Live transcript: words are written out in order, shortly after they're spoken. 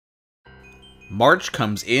March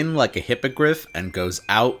comes in like a hippogriff and goes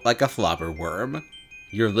out like a flobberworm.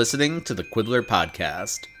 You're listening to the Quibbler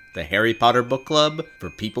Podcast, the Harry Potter book club for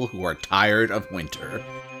people who are tired of winter.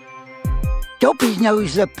 Dobby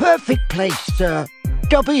knows the perfect place, sir.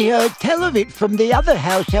 Dobby heard tell of it from the other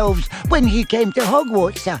house elves when he came to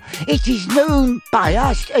Hogwarts, sir. It is known by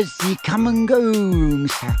us as the Come and Go Room,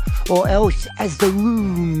 sir, or else as the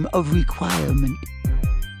Room of Requirement.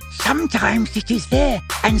 Sometimes it is there,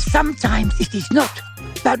 and sometimes it is not.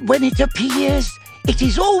 But when it appears, it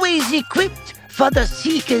is always equipped for the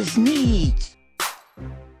Seeker's needs.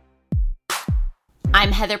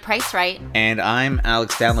 I'm Heather Price-Wright. And I'm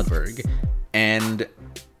Alex Dallenberg. And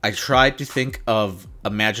I tried to think of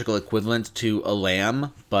a magical equivalent to a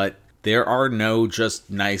lamb, but there are no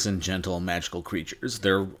just nice and gentle magical creatures.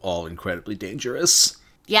 They're all incredibly dangerous.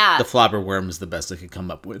 Yeah. The flobberworm is the best I could come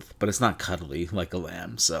up with, but it's not cuddly like a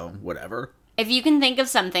lamb, so whatever. If you can think of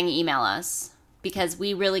something, email us, because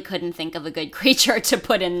we really couldn't think of a good creature to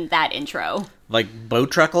put in that intro. Like,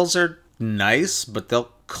 bowtruckles are nice, but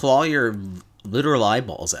they'll claw your literal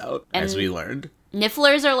eyeballs out, as we learned.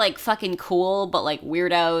 Nifflers are, like, fucking cool, but, like,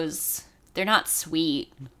 weirdos. They're not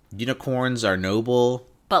sweet. Unicorns are noble.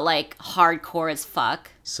 But, like, hardcore as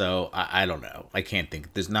fuck. So, I don't know. I can't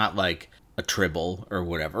think. There's not, like, a tribble or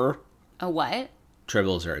whatever. A what?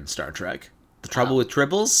 Tribbles are in Star Trek. The trouble with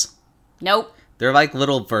tribbles? Nope. They're like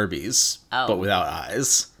little Furbies, but without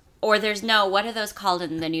eyes. Or there's no, what are those called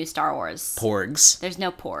in the new Star Wars? Porgs. There's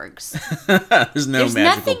no porgs. There's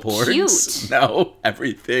magical porgs. Cute. No,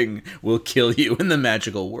 everything will kill you in the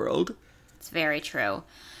magical world. It's very true.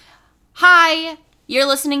 Hi, you're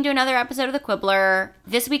listening to another episode of The Quibbler.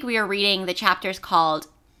 This week we are reading the chapters called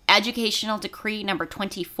Educational Decree number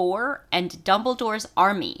 24 and Dumbledore's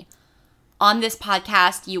Army. On this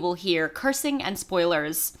podcast, you will hear cursing and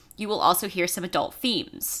spoilers. You will also hear some adult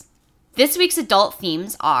themes. This week's adult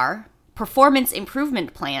themes are performance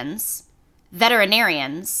improvement plans,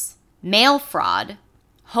 veterinarians, mail fraud,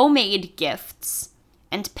 homemade gifts,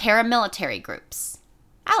 and paramilitary groups.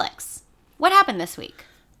 Alex, what happened this week?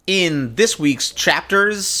 In this week's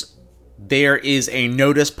chapters, there is a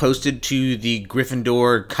notice posted to the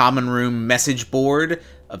Gryffindor Common Room message board,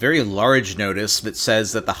 a very large notice that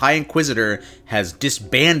says that the High Inquisitor has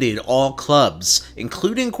disbanded all clubs,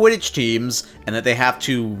 including Quidditch teams, and that they have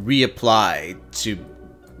to reapply to,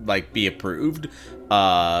 like, be approved.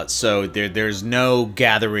 So there's no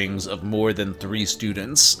gatherings of more than 3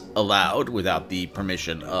 students allowed without the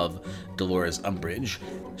permission of Dolores Umbridge.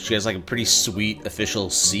 She has, like, a pretty sweet official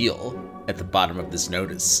seal at the bottom of this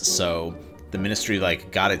notice, so the Ministry,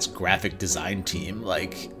 like, got its graphic design team,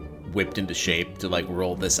 like, whipped into shape to, like,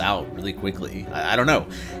 roll this out really quickly. I don't know.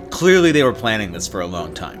 Clearly they were planning this for a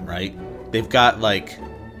long time, right? They've got, like,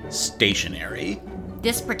 stationery.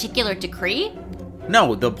 This particular decree?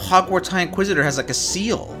 No, the Hogwarts High Inquisitor has, like, a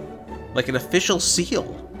seal. Like, an official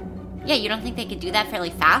seal. Yeah, you don't think they could do that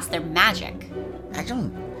fairly fast? They're magic. I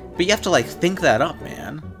don't... But you have to, like, think that up,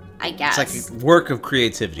 man. I guess. It's like a work of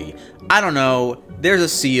creativity. I don't know. There's a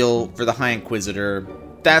seal for the High Inquisitor.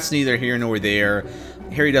 That's neither here nor there.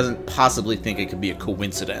 Harry doesn't possibly think it could be a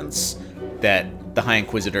coincidence that the High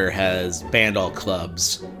Inquisitor has banned all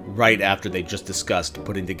clubs right after they just discussed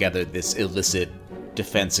putting together this illicit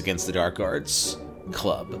Defense Against the Dark Arts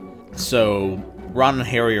club. So Ron and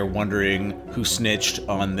Harry are wondering who snitched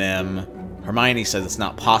on them. Hermione says it's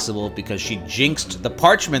not possible because she jinxed the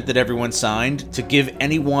parchment that everyone signed to give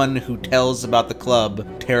anyone who tells about the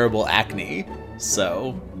club terrible acne.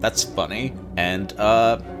 So that's funny and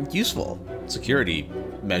useful security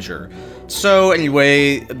measure. So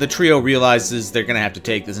anyway, the trio realizes they're gonna have to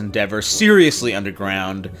take this endeavor seriously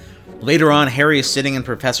underground. Later on, Harry is sitting in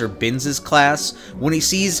Professor Binns' class when he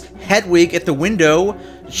sees Hedwig at the window.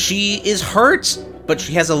 She is hurt, but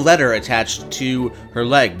she has a letter attached to her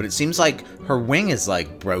leg, but it seems like her wing is,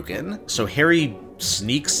 like, broken. So Harry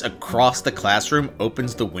sneaks across the classroom,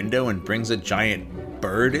 opens the window, and brings a giant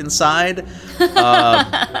bird inside,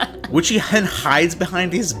 which he then hides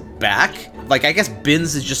behind his back. Like, I guess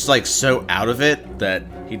Binns is just, like, so out of it that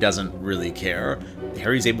he doesn't really care.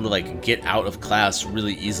 Harry's able to, like, get out of class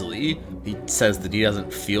really easily. He says that he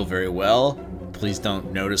doesn't feel very well. Please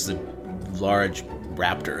don't notice the large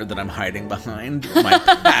raptor that I'm hiding behind my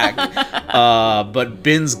back. But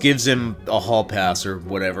Binns gives him a hall pass or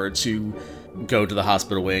whatever to go to the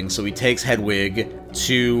hospital wing. So he takes Hedwig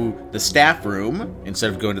to the staff room instead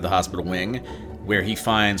of going to the hospital wing, where he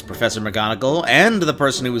finds Professor McGonagall and the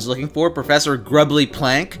person he was looking for, Professor Grubbly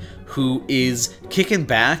Plank, who is kicking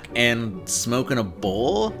back and smoking a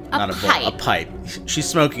bowl. A pipe. A pipe. She's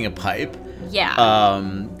smoking a pipe.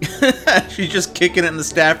 Yeah. She's just kicking it in the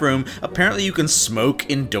staff room. Apparently you can smoke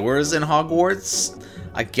indoors in Hogwarts.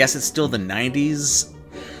 I guess it's still the 90s.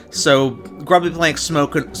 So, Grubbly Plank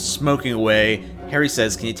smoking away. Harry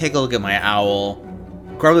says, "Can you take a look at my owl?"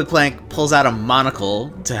 Grubbly Plank pulls out a monocle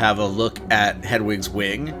to have a look at Hedwig's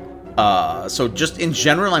wing. So just in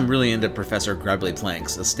general, I'm really into Professor Grubbly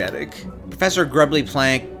Plank's aesthetic. Professor Grubbly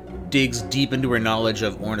Plank digs deep into her knowledge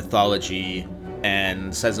of ornithology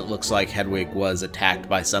and says it looks like Hedwig was attacked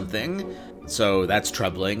by something. So that's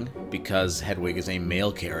troubling, because Hedwig is a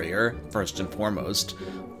mail carrier, first and foremost.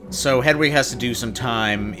 So Hedwig has to do some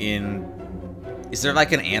time in... Is there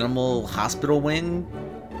like an animal hospital wing?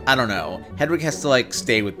 I don't know. Hedwig has to like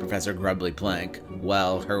stay with Professor Grubbly Plank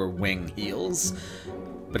while her wing heals.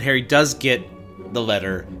 But Harry does get the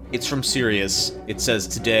letter. It's from Sirius. It says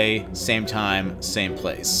today, same time, same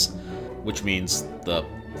place. Which means the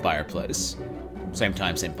fireplace. Same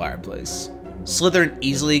time, same fireplace. Slytherin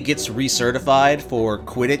easily gets recertified for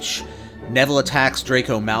Quidditch. Neville attacks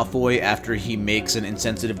Draco Malfoy after he makes an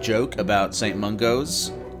insensitive joke about St.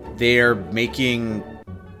 Mungo's. They're making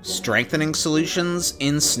strengthening solutions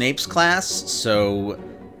in Snape's class, so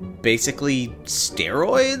basically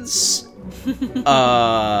steroids?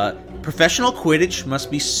 Professional Quidditch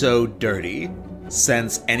must be so dirty,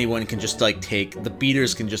 since anyone can just the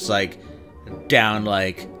beaters can just down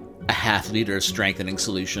a half-liter strengthening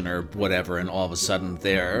solution or whatever, and all of a sudden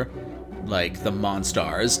they're the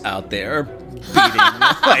Monstars out there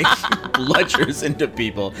beating bludgers into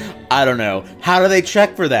people. I don't know. How do they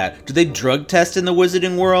check for that? Do they drug test in the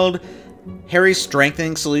wizarding world? Harry's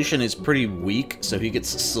strengthening solution is pretty weak, so he gets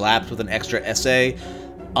slapped with an extra essay.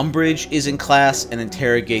 Umbridge is in class and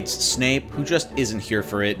interrogates Snape, who just isn't here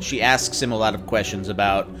for it. She asks him a lot of questions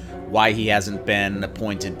about why he hasn't been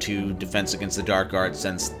appointed to Defense Against the Dark Arts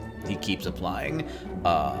since he keeps applying.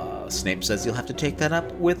 Snape says you'll have to take that up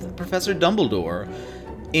with Professor Dumbledore.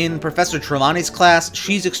 In Professor Trelawney's class,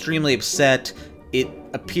 she's extremely upset. It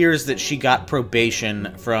appears that she got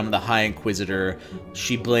probation from the High Inquisitor.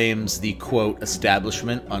 She blames the, quote,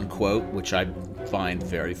 establishment, unquote, which I find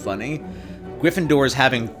very funny. Gryffindor's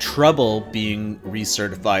having trouble being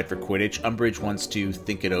recertified for Quidditch. Umbridge wants to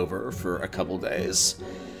think it over for a couple days.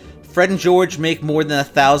 Fred and George make more than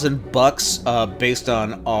 $1,000 based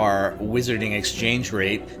on our wizarding exchange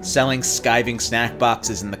rate, selling skiving snack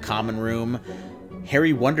boxes in the common room.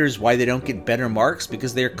 Harry wonders why they don't get better marks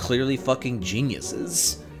because they're clearly fucking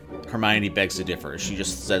geniuses. Hermione begs to differ. She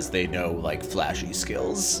just says they know, flashy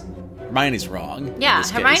skills. Hermione's wrong. Yeah,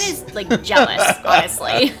 Hermione's, jealous,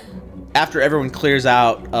 honestly. After everyone clears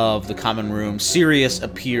out of the common room, Sirius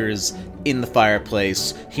appears in the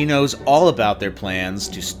fireplace. He knows all about their plans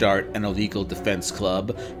to start an illegal defense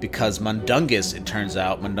club because Mundungus, it turns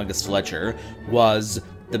out, Mundungus Fletcher, was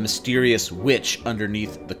the mysterious witch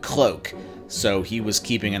underneath the cloak. So he was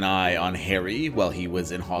keeping an eye on Harry while he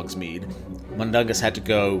was in Hogsmeade. Mundungus had to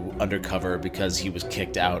go undercover because he was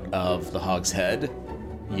kicked out of the Hog's Head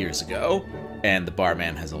years ago, and the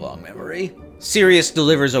barman has a long memory. Sirius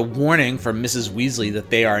delivers a warning from Mrs. Weasley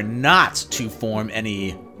that they are not to form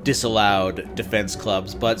any disallowed defense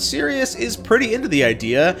clubs, but Sirius is pretty into the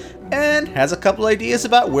idea and has a couple ideas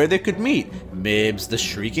about where they could meet. Mibs the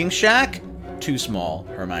Shrieking Shack? Too small,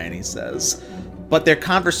 Hermione says. But their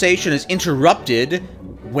conversation is interrupted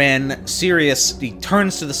when Sirius, he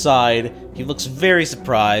turns to the side, he looks very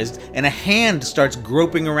surprised, and a hand starts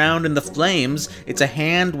groping around in the flames. It's a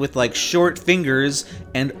hand with short fingers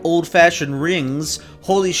and old-fashioned rings.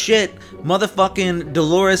 Holy shit, motherfucking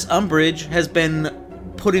Dolores Umbridge has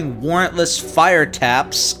been putting warrantless fire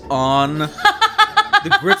taps on the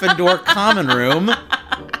Gryffindor common room.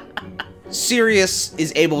 Sirius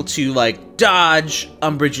is able to, dodge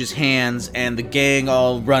Umbridge's hands, and the gang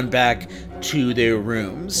all run back to their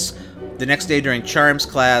rooms. The next day during Charms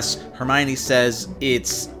class, Hermione says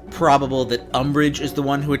it's probable that Umbridge is the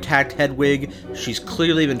one who attacked Hedwig. She's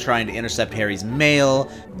clearly been trying to intercept Harry's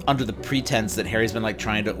mail under the pretense that Harry's been,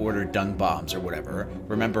 trying to order dung bombs or whatever.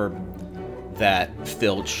 Remember that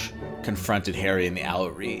Filch confronted Harry in the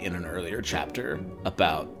Owlery in an earlier chapter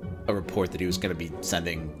about a report that he was going to be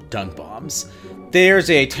sending dung bombs.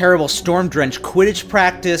 There's a terrible storm-drenched Quidditch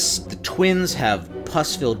practice. The twins have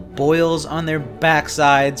pus-filled boils on their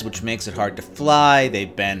backsides, which makes it hard to fly.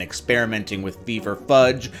 They've been experimenting with fever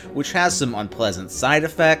fudge, which has some unpleasant side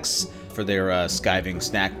effects for their skiving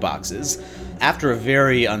snack boxes. After a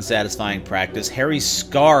very unsatisfying practice, Harry's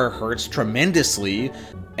scar hurts tremendously,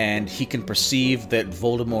 and he can perceive that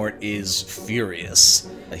Voldemort is furious.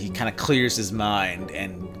 He kind of clears his mind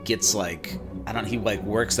and gets he like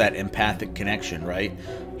works that empathic connection, right?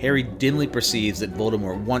 Harry dimly perceives that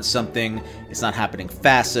Voldemort wants something. It's not happening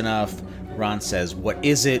fast enough. Ron says, "What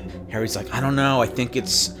is it?" Harry's like, "I don't know. I think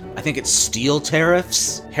it's steel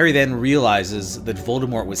tariffs." Harry then realizes that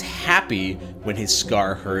Voldemort was happy when his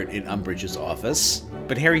scar hurt in Umbridge's office.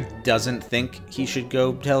 But Harry doesn't think he should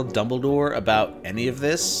go tell Dumbledore about any of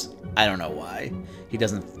this. I don't know why. He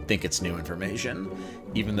doesn't think it's new information,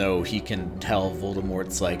 even though he can tell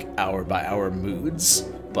Voldemort's like hour-by-hour moods,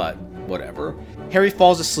 but whatever. Harry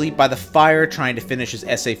falls asleep by the fire trying to finish his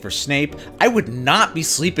essay for Snape. I would not be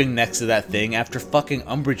sleeping next to that thing after fucking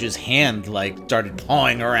Umbridge's hand like started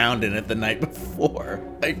pawing around in it the night before.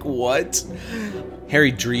 Like, what?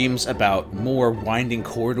 Harry dreams about more winding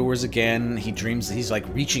corridors again. He dreams that he's like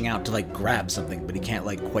reaching out to like grab something, but he can't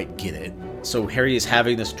like quite get it. So Harry is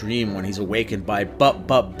having this dream when he's awakened by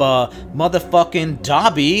motherfucking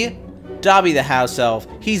Dobby. Dobby the house elf,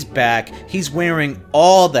 he's back. He's wearing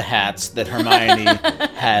all the hats that Hermione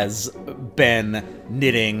has been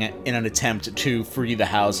knitting in an attempt to free the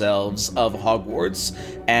house elves of Hogwarts.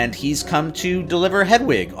 And he's come to deliver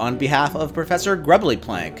Hedwig on behalf of Professor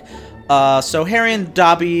Grubblyplank. So Harry and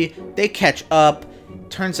Dobby, they catch up.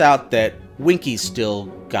 Turns out that Winky's still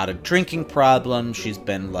got a drinking problem. She's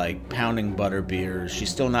been like pounding butterbeers. She's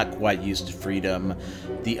still not quite used to freedom.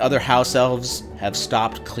 The other house elves have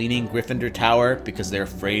stopped cleaning Gryffindor Tower because they're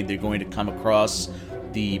afraid they're going to come across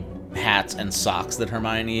the hats and socks that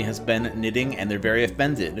Hermione has been knitting, and they're very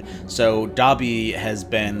offended. So Dobby has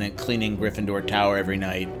been cleaning Gryffindor Tower every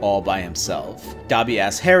night all by himself. Dobby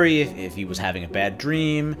asks Harry if he was having a bad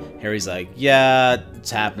dream. Harry's like, yeah, it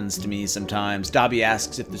happens to me sometimes. Dobby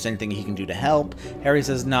asks if there's anything he can do to help. Harry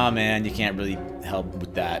says, nah, man, you can't really help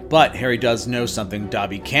with that. But Harry does know something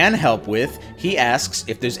Dobby can help with. He asks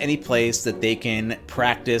if there's any place that they can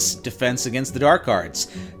practice defense against the dark arts.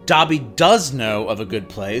 Dobby does know of a good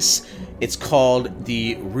place. It's called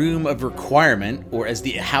the Room of Requirement, or as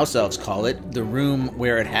the house elves call it, the room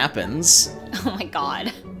where it happens. Oh my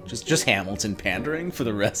god. Just Hamilton pandering for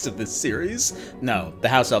the rest of this series. No, the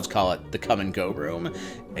house elves call it the come and go room.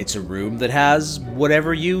 It's a room that has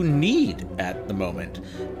whatever you need at the moment.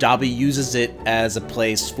 Dobby uses it as a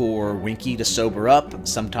place for Winky to sober up.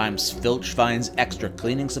 Sometimes Filch finds extra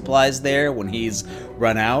cleaning supplies there when he's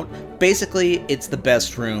run out. Basically, it's the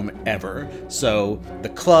best room ever. So the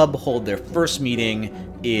club hold their first meeting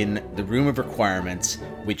in the Room of Requirements,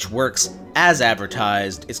 which works as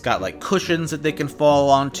advertised. It's got like cushions that they can fall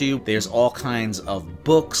onto. There's all kinds of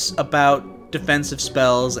books about defensive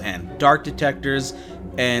spells and dark detectors,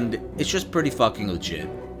 and it's just pretty fucking legit.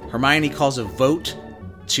 Hermione calls a vote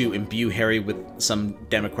to imbue Harry with some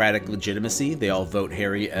democratic legitimacy. They all vote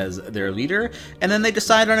Harry as their leader, and then they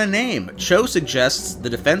decide on a name. Cho suggests the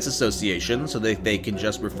Defense Association so that they can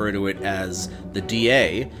just refer to it as the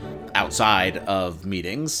DA outside of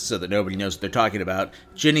meetings so that nobody knows what they're talking about.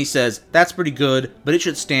 Ginny says that's pretty good, but it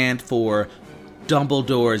should stand for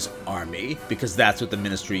Dumbledore's Army, because that's what the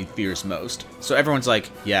Ministry fears most. So everyone's like,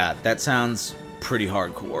 yeah, that sounds pretty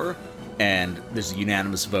hardcore. And there's a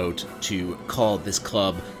unanimous vote to call this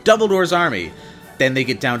club Dumbledore's Army. Then they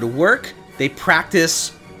get down to work. They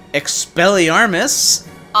practice Expelliarmus.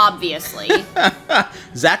 Obviously.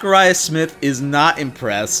 Zachariah Smith is not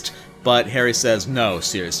impressed, but Harry says, no,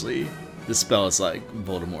 seriously, this spell is like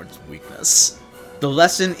Voldemort's weakness. The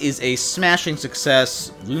lesson is a smashing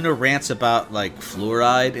success. Luna rants about like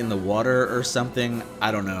fluoride in the water or something.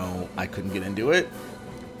 I don't know. I couldn't get into it.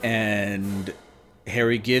 And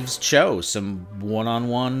Harry gives Cho some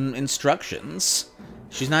one-on-one instructions.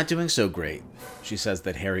 She's not doing so great. She says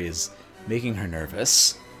that Harry is making her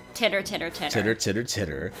nervous. Titter, titter, titter. Titter, titter,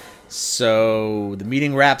 titter. So the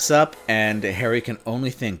meeting wraps up, and Harry can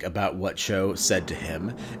only think about what Cho said to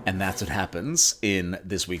him, and that's what happens in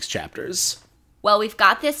this week's chapters. Well, we've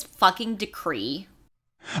got this fucking decree.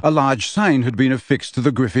 A large sign had been affixed to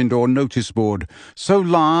the Gryffindor notice board, so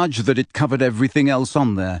large that it covered everything else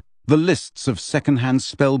on there. The lists of second-hand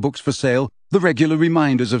spell books for sale, the regular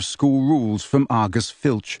reminders of school rules from Argus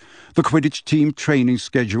Filch, the Quidditch team training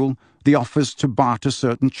schedule, the offers to barter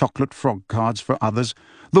certain chocolate frog cards for others,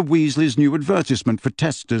 the Weasleys' new advertisement for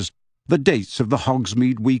testers, the dates of the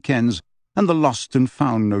Hogsmeade weekends, and the lost and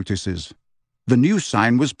found notices. The new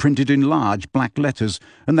sign was printed in large black letters,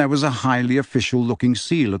 and there was a highly official-looking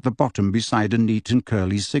seal at the bottom beside a neat and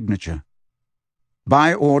curly signature.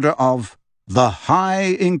 By order of the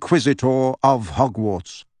High Inquisitor of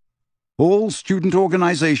Hogwarts. All student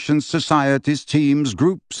organizations, societies, teams,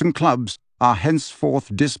 groups, and clubs are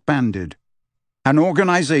henceforth disbanded. An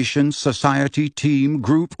organization, society, team,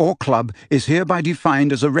 group, or club is hereby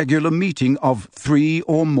defined as a regular meeting of 3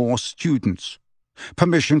 or more students.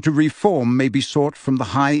 Permission to reform may be sought from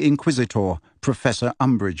the High Inquisitor, Professor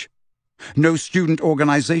Umbridge. No student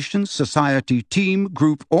organization, society, team,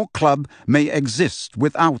 group, or club may exist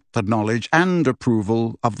without the knowledge and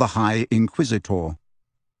approval of the High Inquisitor.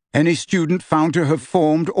 Any student found to have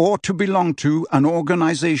formed or to belong to an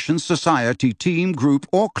organization, society, team, group,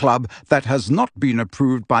 or club that has not been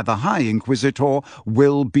approved by the High Inquisitor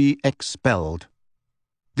will be expelled.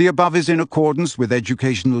 The above is in accordance with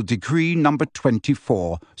Educational Decree number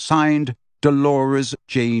 24, signed Dolores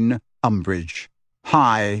Jane Umbridge,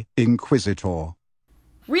 High Inquisitor.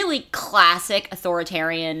 Really classic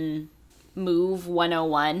authoritarian move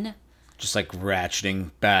 101. Just like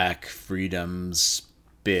ratcheting back freedoms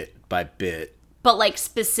bit by bit. But like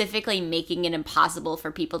specifically making it impossible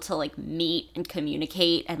for people to like meet and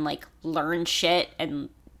communicate and like learn shit and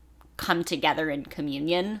come together in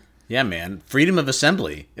communion. Yeah, man. Freedom of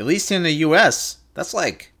assembly. At least in the U.S., that's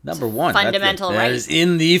like number one. Fundamental right. That is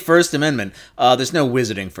in the First Amendment. There's no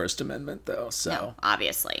wizarding First Amendment, though. So no,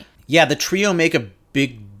 obviously. Yeah, the trio make a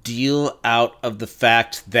big deal out of the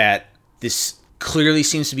fact that this clearly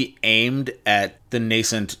seems to be aimed at the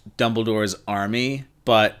nascent Dumbledore's army.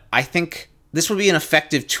 But I think this would be an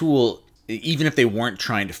effective tool even if they weren't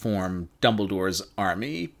trying to form Dumbledore's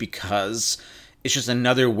army, because it's just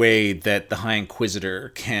another way that the High Inquisitor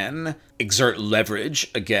can exert leverage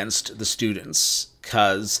against the students.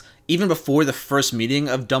 Because even before the first meeting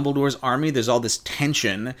of Dumbledore's army, there's all this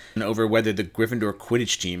tension over whether the Gryffindor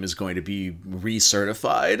Quidditch team is going to be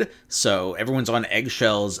recertified. So everyone's on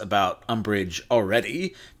eggshells about Umbridge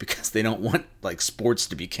already because they don't want like sports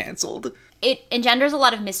to be canceled. It engenders a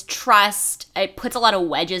lot of mistrust. It puts a lot of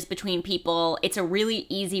wedges between people. It's a really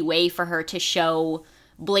easy way for her to show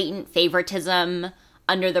blatant favoritism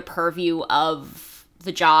under the purview of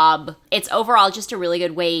the job. It's overall just a really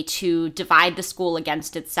good way to divide the school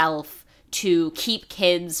against itself, to keep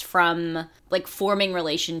kids from like forming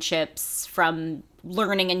relationships, from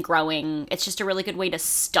learning and growing. It's just a really good way to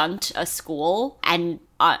stunt a school, and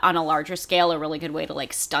on a larger scale, a really good way to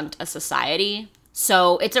like stunt a society.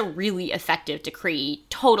 So it's a really effective decree,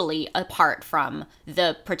 totally apart from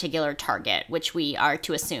the particular target, which we are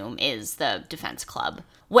to assume is the defense club.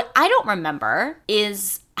 What I don't remember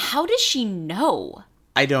is, how does she know?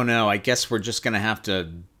 I don't know. I guess we're just going to have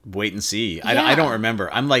to wait and see. Yeah. I don't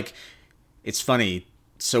remember. I'm like, it's funny.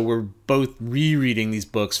 So we're both rereading these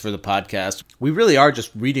books for the podcast. We really are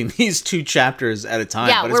just reading these 2 chapters at a time.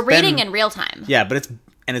 Yeah, but we're reading in real time. Yeah, but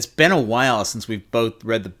it's been a while since we've both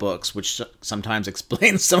read the books, which sometimes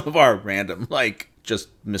explains some of our random, like, just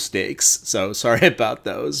mistakes. So sorry about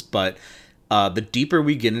those. But the deeper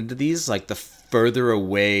we get into these, like, the further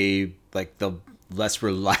away, like, the less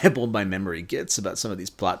reliable my memory gets about some of these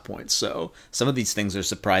plot points. So some of these things are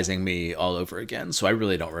surprising me all over again. So I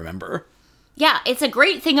really don't remember. Yeah, it's a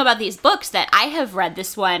great thing about these books that I have read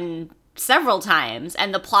this one several times,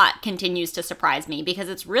 and the plot continues to surprise me because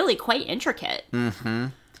it's really quite intricate. Mm-hmm.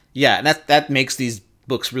 Yeah, and that makes these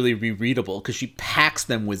books really rereadable because she packs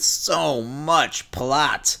them with so much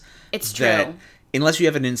plot. It's true. Unless you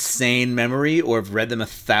have an insane memory or have read them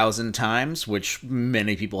 1,000 times, which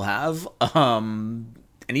many people have, and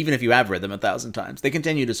even if you have read them 1,000 times, they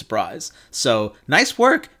continue to surprise. So, nice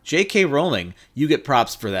work, J.K. Rowling. You get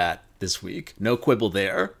props for that this week. No quibble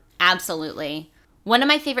there. Absolutely. One of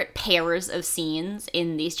my favorite pairs of scenes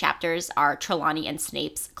in these chapters are Trelawney and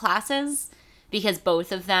Snape's classes, because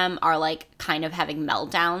both of them are, like, kind of having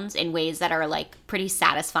meltdowns in ways that are, like, pretty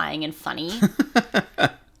satisfying and funny.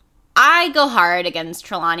 I go hard against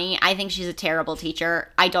Trelawney. I think she's a terrible teacher.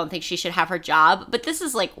 I don't think she should have her job, but this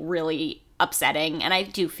is, like, really upsetting, and I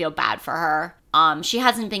do feel bad for her. She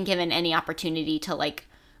hasn't been given any opportunity to, like,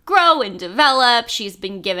 grow and develop. She's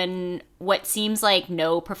been given what seems like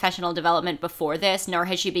no professional development before this, nor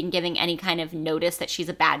has she been giving any kind of notice that she's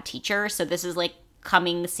a bad teacher, so this is, like,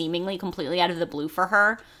 coming seemingly completely out of the blue for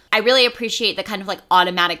her. I really appreciate the kind of like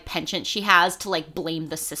automatic penchant she has to like blame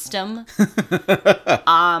the system.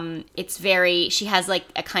 It's very, she has like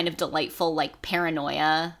a kind of delightful like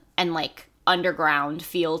paranoia and like underground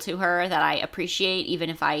feel to her that I appreciate,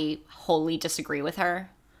 even if I wholly disagree with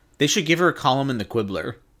her. They should give her a column in the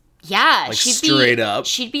Quibbler. Yeah, like straight up.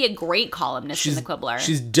 She'd be a great columnist in the Quibbler.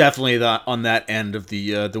 She's definitely on that end of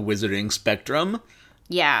the wizarding spectrum.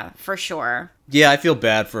 Yeah, for sure. Yeah, I feel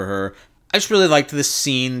bad for her. I just really liked this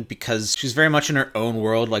scene because she's very much in her own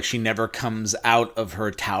world. Like, she never comes out of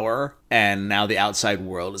her tower, and now the outside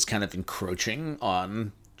world is kind of encroaching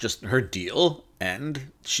on just her deal.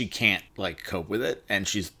 and she can't, like, cope with it, and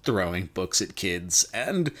she's throwing books at kids,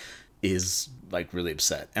 and is, like, really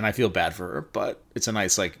upset. And I feel bad for her, but it's a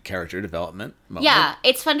nice, like, character development moment. Yeah,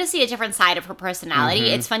 it's fun to see a different side of her personality.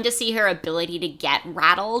 It's fun to see her ability to get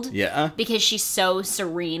rattled. Yeah. Because she's so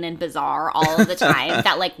serene and bizarre all of the time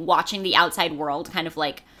that, like, watching the outside world kind of,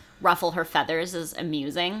 like, ruffle her feathers is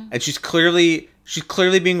amusing. And she's clearly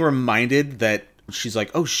being reminded that she's like,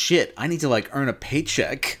 oh shit, I need to, like, earn a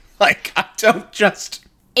paycheck. Like, I don't just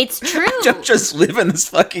live in this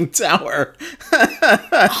fucking tower.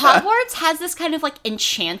 Hogwarts has this kind of, like,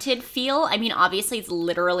 enchanted feel. I mean, obviously it's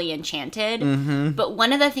literally enchanted. But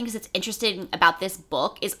one of the things that's interesting about this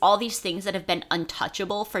book is all these things that have been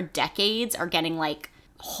untouchable for decades are getting, like,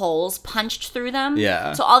 holes punched through them.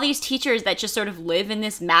 Yeah. So all these teachers that just sort of live in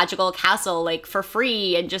this magical castle, like, for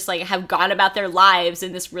free and just, like, have gone about their lives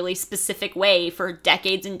in this really specific way for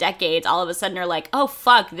decades and decades, all of a sudden are like, oh,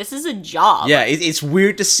 fuck, this is a job. Yeah, it's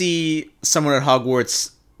weird to see someone at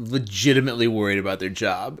Hogwarts legitimately worried about their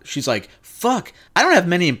job. She's like, fuck, I don't have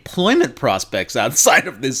many employment prospects outside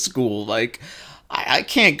of this school. Like, I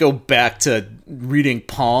can't go back to reading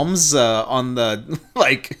palms on the,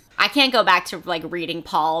 like... I can't go back to, like, reading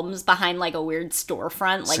palms behind, like, a weird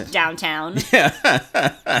storefront, like, downtown.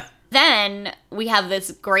 Yeah. Then we have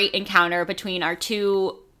this great encounter between our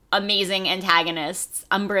two amazing antagonists,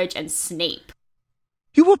 Umbridge and Snape.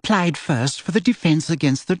 You applied first for the Defense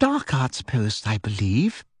Against the Dark Arts post, I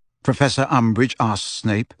believe. Professor Umbridge asked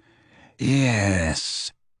Snape.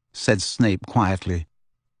 Yes, said Snape quietly.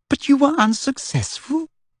 But you were unsuccessful?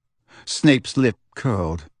 Snape's lip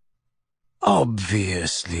curled.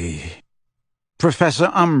 Obviously. Professor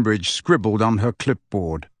Umbridge scribbled on her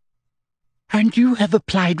clipboard. And you have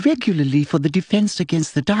applied regularly for the Defense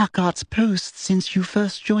Against the Dark Arts post since you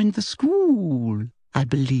first joined the school, I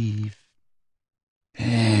believe.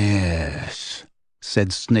 Yes,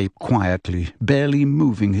 said Snape quietly, barely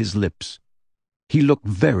moving his lips. He looked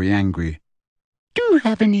very angry. Do you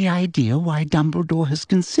have any idea why Dumbledore has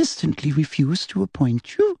consistently refused to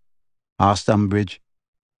appoint you? Asked Umbridge.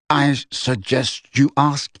 I suggest you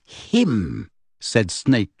ask him, said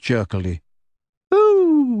Snape jerkily.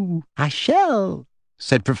 Oh, I shall,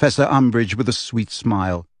 said Professor Umbridge with a sweet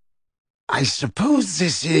smile. I suppose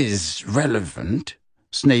this is relevant,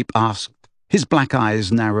 Snape asked. His black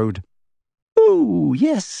eyes narrowed. Oh,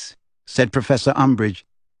 yes, said Professor Umbridge.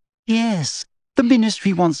 Yes, the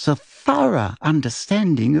Ministry wants a thorough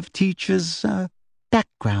understanding of teachers'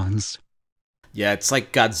 backgrounds. Yeah, it's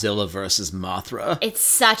like Godzilla versus Mothra. It's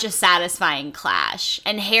such a satisfying clash.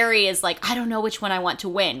 And Harry is like, I don't know which one I want to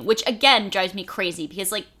win, which again drives me crazy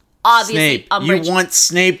because, like, obviously Snape, Umbridge... you want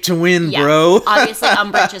Snape to win, yeah, bro. Obviously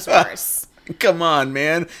Umbridge is worse. Come on,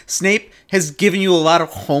 man. Snape has given you a lot of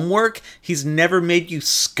homework. He's never made you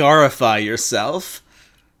scarify yourself.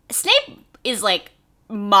 Snape is, like,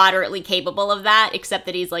 moderately capable of that, except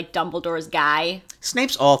that he's, like, Dumbledore's guy.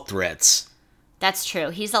 Snape's all threats. That's true.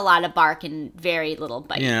 He's a lot of bark and very little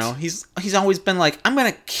bite. You know, he's always been like, I'm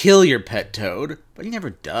gonna kill your pet toad, but he never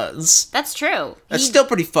does. That's true. That's still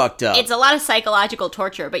pretty fucked up. It's a lot of psychological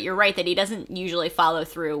torture, but you're right that he doesn't usually follow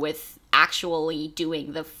through with actually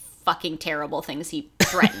doing the fucking terrible things he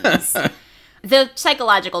threatens. The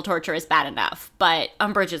psychological torture is bad enough, but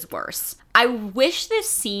Umbridge is worse. I wish this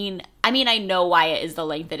scene... I mean, I know why it is the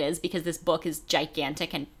length it is, because this book is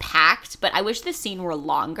gigantic and packed, but I wish this scene were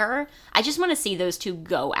longer. I just want to see those two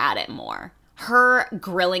go at it more. Her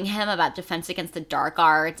grilling him about Defense Against the Dark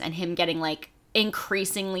Arts, and him getting, like,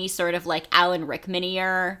 increasingly sort of, like, Alan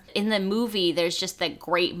Rickman-ier. In the movie, there's just that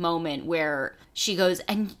great moment where she goes,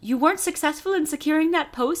 and you weren't successful in securing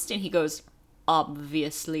that post? And he goes,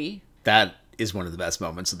 obviously. That is one of the best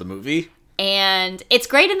moments of the movie. And it's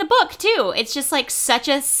great in the book, too. It's just, like, such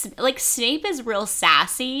a... Like, Snape is real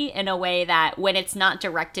sassy in a way that, when it's not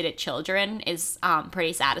directed at children, is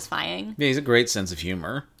pretty satisfying. Yeah, he's a great sense of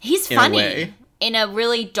humor. He's funny. In a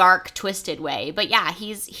really dark, twisted way. But, yeah,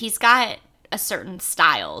 he's got a certain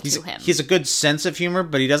style to him. He's a good sense of humor,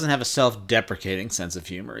 but he doesn't have a self-deprecating sense of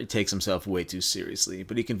humor. He takes himself way too seriously.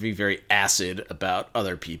 But he can be very acid about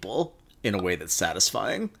other people in a way that's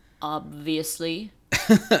satisfying. Obviously.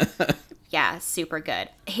 Yeah, super good.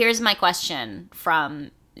 Here's my question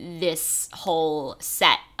from this whole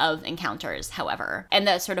set of encounters, however, and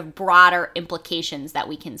the sort of broader implications that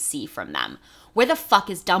we can see from them. Where the fuck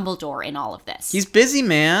is Dumbledore in all of this? He's busy,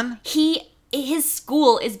 man. His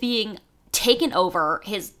school is being taken over.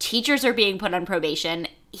 His teachers are being put on probation.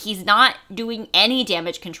 He's not doing any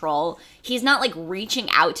damage control. He's not, like, reaching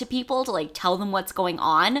out to people to, like, tell them what's going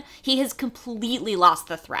on. He has completely lost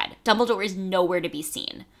the thread. Dumbledore is nowhere to be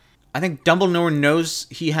seen. I think Dumbledore knows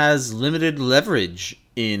he has limited leverage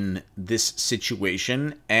in this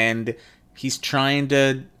situation, and he's trying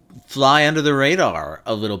to fly under the radar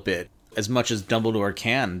a little bit, as much as Dumbledore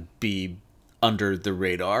can be under the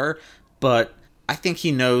radar. But I think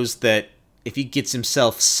he knows that if he gets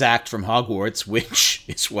himself sacked from Hogwarts, which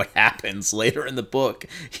is what happens later in the book,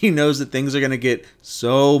 he knows that things are going to get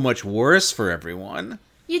so much worse for everyone.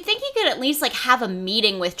 You'd think he could at least, like, have a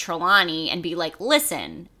meeting with Trelawney and be like,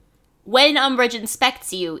 listen, when Umbridge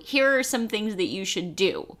inspects you, here are some things that you should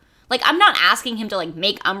do. Like, I'm not asking him to, like,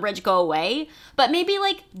 make Umbridge go away, but maybe,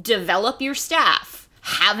 like, develop your staff.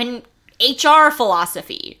 Have an HR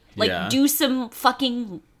philosophy. Like, do some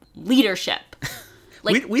fucking leadership.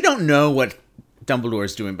 Like, we don't know what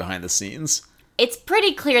Dumbledore's doing behind the scenes. It's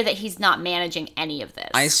pretty clear that he's not managing any of this.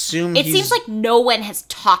 I assume it seems like no one has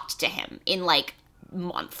talked to him in, like,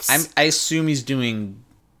 months. I assume he's doing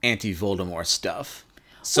anti-Voldemort stuff.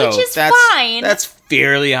 So which is fine. That's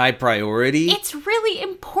fairly high priority. It's really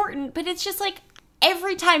important, but it's just like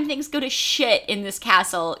every time things go to shit in this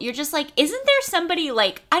castle, you're just like, isn't there somebody,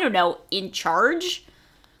 like, I don't know, in charge?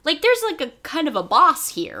 Like, there's like a kind of a boss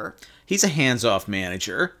here. He's a hands-off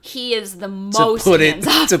manager. He is the most hands-off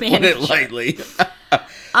manager. To put it lightly.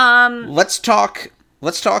 Let's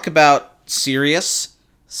talk about Sirius.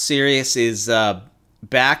 Sirius is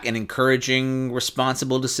back and encouraging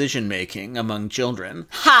responsible decision-making among children.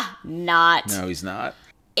 Ha! Not. No, he's not.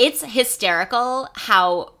 It's hysterical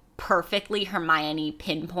how perfectly Hermione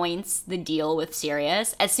pinpoints the deal with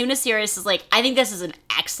Sirius. As soon as Sirius is like, I think this is an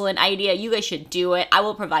excellent idea. You guys should do it. I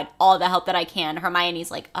will provide all the help that I can. Hermione's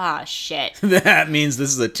like, ah, shit. That means this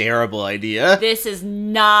is a terrible idea. This is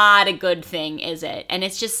not a good thing, is it? And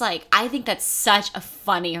it's just like, I think that's such a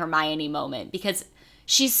funny Hermione moment because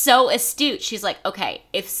she's so astute. She's like, okay,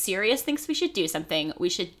 if Sirius thinks we should do something, we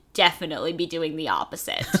should definitely be doing the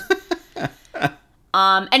opposite.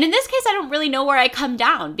 And in this case, I don't really know where I come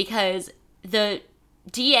down because the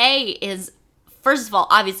DA is, first of all,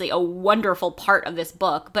 obviously a wonderful part of this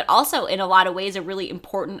book, but also in a lot of ways a really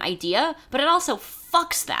important idea, but it also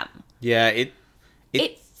fucks them. Yeah,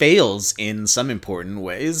 it fails in some important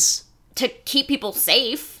ways. To keep people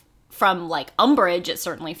safe from, like, Umbridge, it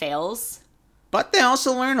certainly fails. But they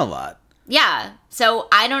also learn a lot. Yeah, so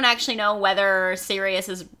I don't actually know whether Sirius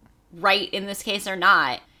is right in this case or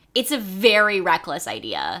not. It's a very reckless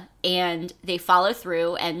idea, and they follow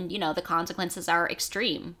through, and, you know, the consequences are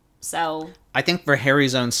extreme. So I think for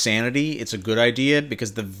Harry's own sanity, it's a good idea,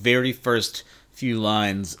 because the very first few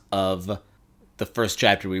lines of the first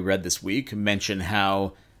chapter we read this week mention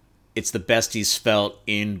how it's the best he's felt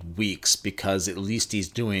in weeks, because at least he's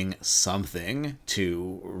doing something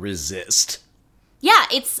to resist. Yeah,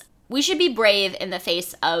 we should be brave in the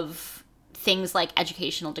face of things like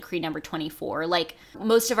Educational Decree number 24. Like,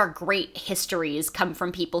 most of our great histories come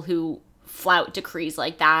from people who flout decrees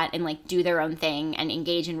like that and, like, do their own thing and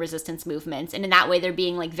engage in resistance movements. And in that way, they're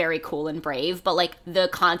being, like, very cool and brave. But, like, the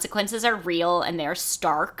consequences are real and they're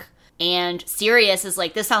stark. And Sirius is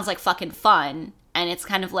like, this sounds like fucking fun. And it's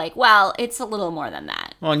kind of like, well, it's a little more than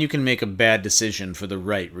that. Well, and you can make a bad decision for the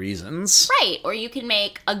right reasons. Right. Or you can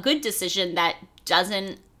make a good decision that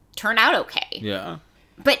doesn't turn out okay. Yeah.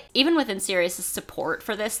 But even within Sirius's support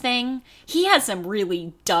for this thing, he has some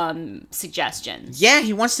really dumb suggestions. Yeah,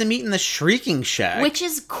 he wants to meet in the Shrieking Shack. Which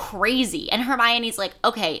is crazy. And Hermione's like,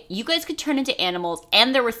 okay, you guys could turn into animals,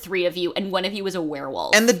 and there were 3 of you, and one of you was a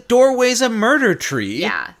werewolf. And the doorway's a murder tree.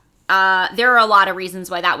 Yeah. There are a lot of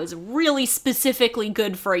reasons why that was really specifically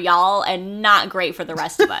good for y'all and not great for the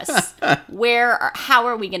rest of us. How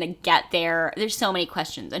are we going to get there? There's so many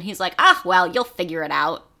questions. And he's like, well, you'll figure it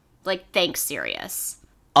out. Like, thanks, Sirius.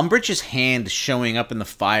 Umbridge's hand showing up in the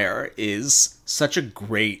fire is such a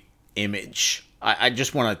great image. I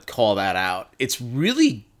just want to call that out. It's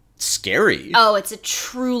really scary. Oh, it's a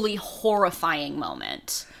truly horrifying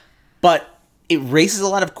moment. But it raises a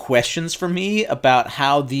lot of questions for me about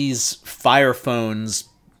how these fire phones...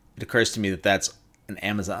 It occurs to me that that's an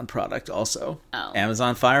Amazon product also. Oh.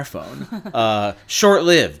 Amazon Fire Phone.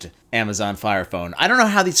 Short-lived Amazon Fire Phone. I don't know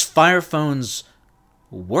how these fire phones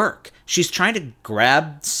work. She's trying to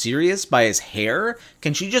grab Sirius by his hair.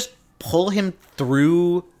 Can she just pull him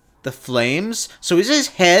through the flames? So is his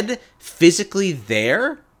head physically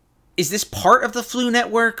there? Is this part of the Flu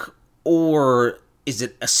Network, or is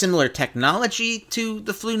it a similar technology to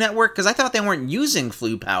the Flu Network? Because I thought they weren't using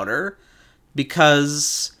flu powder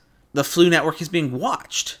because the Flu Network is being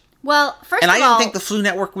watched. Well, first of all... And I didn't think the Flu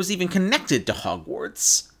Network was even connected to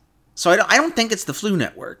Hogwarts. So I don't think it's the Flu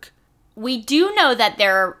Network. We do know that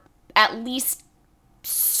they're at least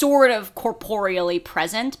sort of corporeally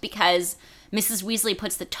present because Mrs. Weasley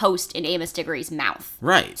puts the toast in Amos Diggory's mouth.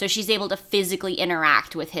 Right. So she's able to physically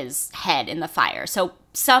interact with his head in the fire. So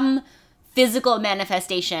some physical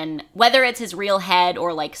manifestation, whether it's his real head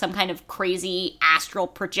or like some kind of crazy astral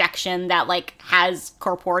projection that like has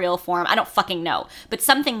corporeal form, I don't fucking know. But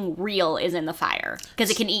something real is in the fire because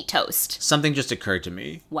it can eat toast. Something just occurred to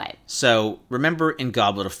me. What? So, remember in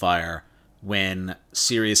Goblet of Fire when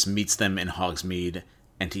Sirius meets them in Hogsmeade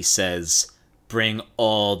and he says, "Bring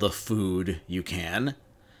all the food you can"?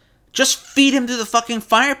 Just feed him to the fucking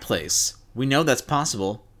fireplace. We know that's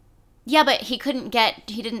possible. Yeah, but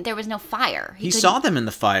there was no fire. He saw them in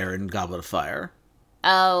the fire in Goblet of Fire.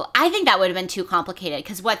 Oh, I think that would have been too complicated.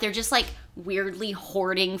 Because they're just, like, weirdly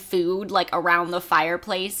hoarding food, like, around the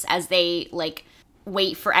fireplace as they, like,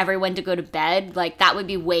 wait for everyone to go to bed. Like, that would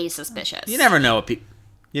be way suspicious. You never know what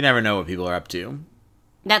people are up to.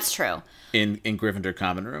 That's true. In Gryffindor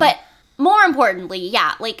Common Room. But more importantly,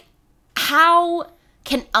 yeah, like, how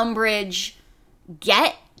can Umbridge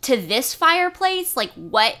get to this fireplace? Like,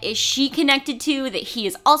 what is she connected to that he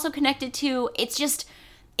is also connected to?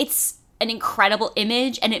 It's an incredible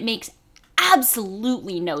image, and it makes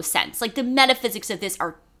absolutely no sense. Like, the metaphysics of this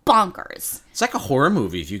are bonkers. It's like a horror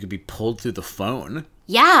movie if you could be pulled through the phone.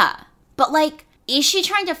 Yeah, but, like, is she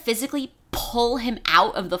trying to physically pull him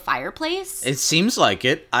out of the fireplace? It seems like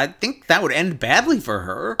it. I think that would end badly for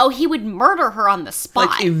her. Oh, he would murder her on the spot.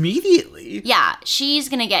 Like, immediately. Yeah, she's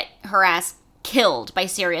gonna get her ass killed by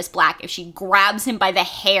Sirius Black if she grabs him by the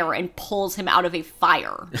hair and pulls him out of a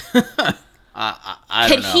fire. I don't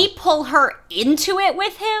know. Could he pull her into it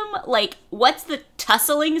with him? Like, what's the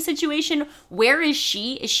tussling situation? Where is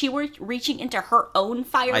she? Is she reaching into her own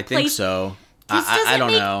fireplace? I think so. This doesn't I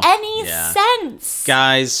don't make know. any sense.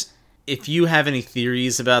 Guys, if you have any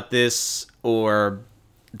theories about this or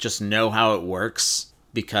just know how it works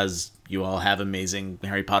because you all have amazing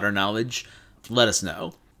Harry Potter knowledge, let us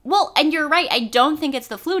know. Well, and you're right. I don't think it's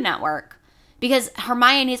the Flu Network because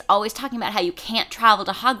Hermione is always talking about how you can't travel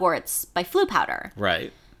to Hogwarts by Flu powder.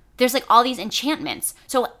 Right. There's like all these enchantments.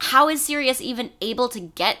 So how is Sirius even able to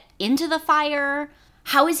get into the fire?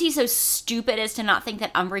 How is he so stupid as to not think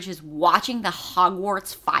that Umbridge is watching the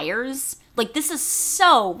Hogwarts fires? Like, this is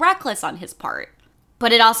so reckless on his part.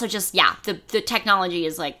 But it also just, yeah, the technology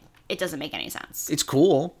is like, it doesn't make any sense. It's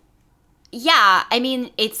cool. Yeah, I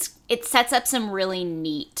mean, it sets up some really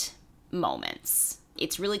neat moments.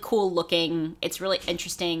 It's really cool looking. It's really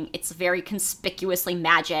interesting. It's very conspicuously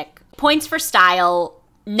magic. Points for style,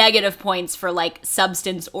 negative points for, like,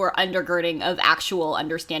 substance or undergirding of actual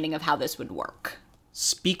understanding of how this would work.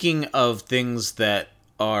 Speaking of things that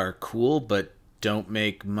are cool but don't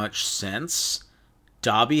make much sense,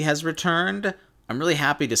 Dobby has returned. I'm really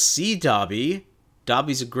happy to see Dobby.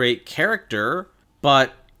 Dobby's a great character,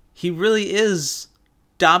 but he really is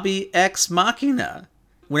Dobby ex machina.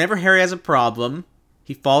 Whenever Harry has a problem,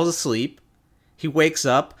 he falls asleep, he wakes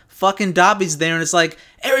up, fucking Dobby's there and it's like,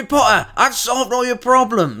 "Harry Potter, I've solved all your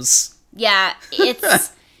problems." Yeah,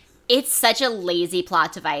 it's such a lazy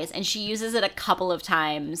plot device, and she uses it a couple of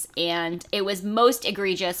times, and it was most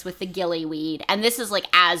egregious with the gillyweed, and this is like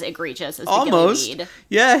as egregious as the gillyweed.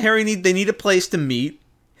 Yeah, they need a place to meet.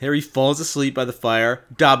 Harry falls asleep by the fire.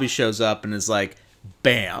 Dobby shows up and is like,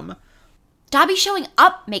 bam. Dobby showing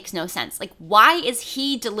up makes no sense. Like, why is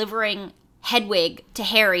he delivering Hedwig to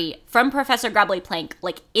Harry from Professor Grubbly Plank,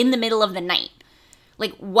 like, in the middle of the night?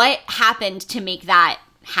 Like, what happened to make that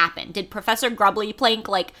happen? Did Professor Grubbly Plank,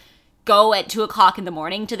 like, go at 2 o'clock in the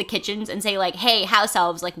morning to the kitchens and say, like, "Hey, house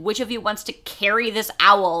elves, like, which of you wants to carry this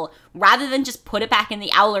owl?" Rather than just put it back in the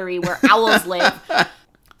owlery where owls live,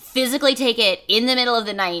 physically take it in the middle of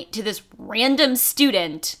the night to this random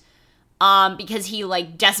student because he,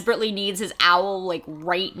 like, desperately needs his owl, like,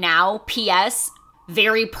 right now. P.S.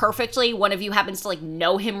 Very perfectly, one of you happens to, like,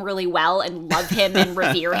 know him really well and love him and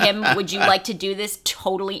revere him. Would you like to do this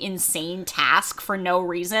totally insane task for no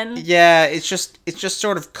reason? Yeah, it's just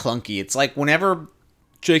sort of clunky. It's like whenever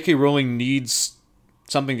J.K. Rowling needs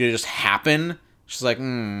something to just happen, she's like,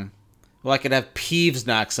 well, I could have Peeves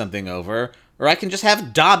knock something over, or I can just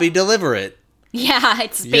have Dobby deliver it. Yeah,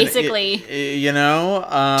 it's basically... to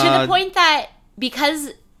the point that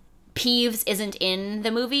because Peeves isn't in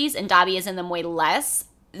the movies and Dobby is in them way less,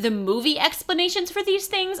 the movie explanations for these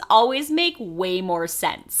things always make way more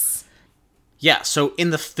sense. Yeah, so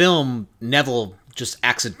in the film, Neville just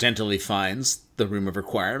accidentally finds the Room of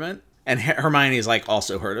Requirement, and Hermione is, like,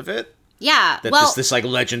 also heard of it. Yeah, This like,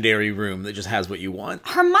 legendary room that just has what you want.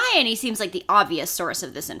 Hermione seems like the obvious source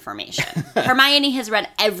of this information. Hermione has read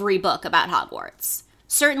every book about Hogwarts.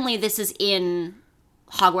 Certainly this is in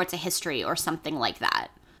Hogwarts: A History or something like that.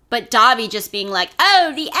 But Dobby just being like,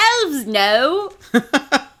 oh, the elves know.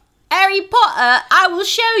 Harry Potter, I will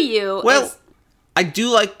show you. Well, I do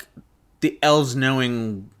like the elves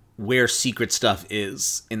knowing where secret stuff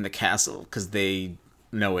is in the castle, because they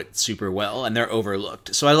know it super well, and they're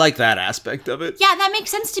overlooked. So I like that aspect of it. Yeah, that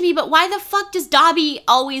makes sense to me, but why the fuck does Dobby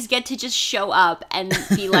always get to just show up and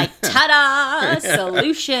be like, ta-da,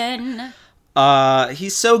 solution?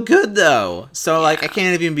 He's so good, though. So, I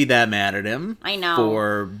can't even be that mad at him. I know.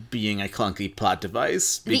 For being a clunky plot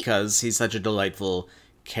device, because he's such a delightful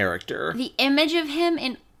character. The image of him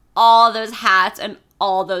in all those hats and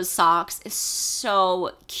all those socks is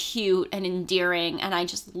so cute and endearing, and I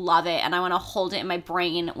just love it, and I want to hold it in my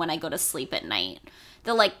brain when I go to sleep at night.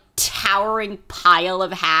 The, towering pile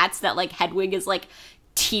of hats that, Hedwig is,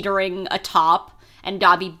 teetering atop, and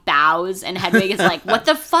Dobby bows, and Hedwig is like, what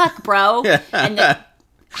the fuck, bro? And the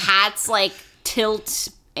hats, tilt,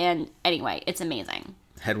 and anyway, it's amazing.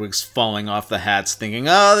 Hedwig's falling off the hats thinking,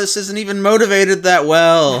 oh, this isn't even motivated that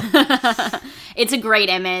well. It's a great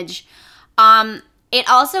image. It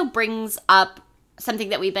also brings up something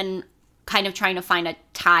that we've been kind of trying to find a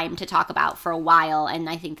time to talk about for a while, and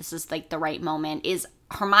I think this is, the right moment, is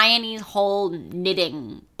Hermione's whole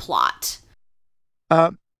knitting plot.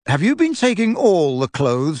 Have you been taking all the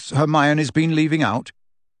clothes Hermione's been leaving out?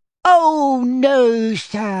 Oh, no,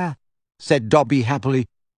 sir, said Dobby happily.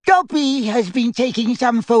 Dobby has been taking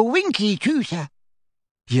some for Winky, too, sir.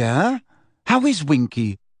 Yeah? How is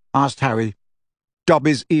Winky? Asked Harry.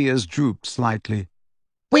 Dobby's ears drooped slightly.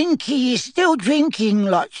 Winky is still drinking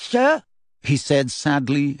lots, sir, he said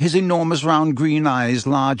sadly, his enormous round green eyes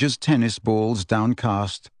large as tennis balls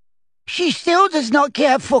downcast. She still does not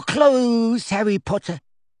care for clothes, Harry Potter,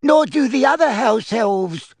 nor do the other house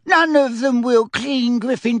elves. None of them will clean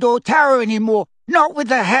Gryffindor Tower anymore, not with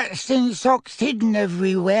the hats and socks hidden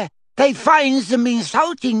everywhere. They finds them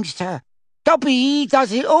insulting, sir. Dobby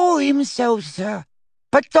does it all himself, sir.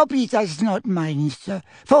 But Dobby does not mind, sir,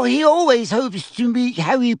 for he always hopes to meet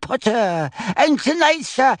Harry Potter. And tonight,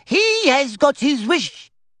 sir, he has got his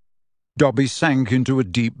wish. Dobby sank into a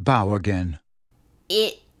deep bow again.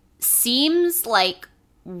 It seems like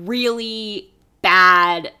really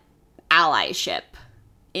bad allyship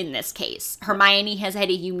in this case. Hermione has had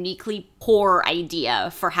a uniquely poor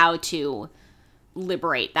idea for how to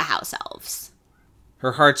liberate the house elves.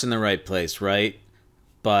 Her heart's in the right place, right?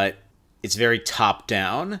 But it's very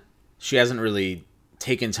top-down. She hasn't really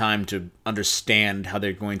taken time to understand how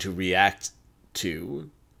they're going to react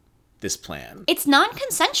to this plan. It's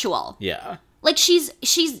non-consensual. Yeah.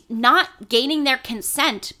 She's not gaining their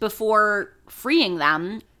consent before freeing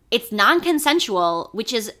them. It's non-consensual,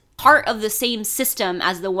 which is part of the same system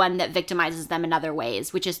as the one that victimizes them in other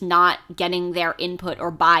ways, which is not getting their input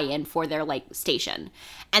or buy-in for their, station.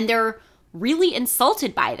 And they're really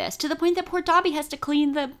insulted by this, to the point that poor Dobby has to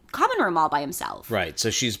clean the common room all by himself. Right, so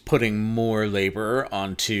she's putting more labor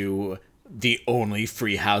onto the only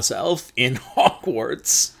free house elf in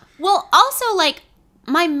Hogwarts. Well, also,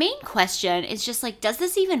 my main question is just, does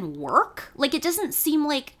this even work? It doesn't seem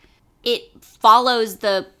like it follows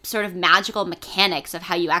the sort of magical mechanics of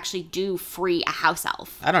how you actually do free a house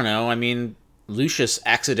elf. I don't know, Lucius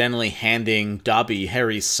accidentally handing Dobby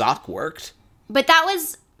Harry's sock worked. But that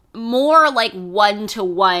was more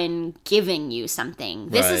one-to-one giving you something.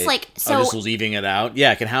 This is so just leaving it out.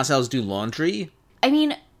 Yeah, can house elves do laundry?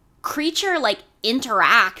 Creature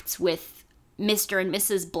interacts with Mr. and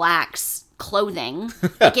Mrs. Black's clothing.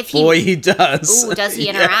 If he Boy, he does. Ooh, does he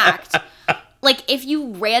interact? If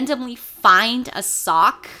you randomly find a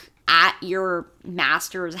sock at your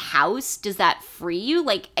master's house, does that free you?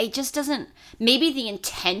 It just doesn't. Maybe the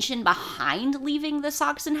intention behind leaving the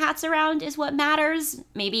socks and hats around is what matters.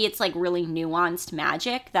 Maybe it's really nuanced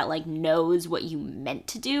magic that knows what you meant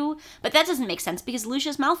to do. But that doesn't make sense because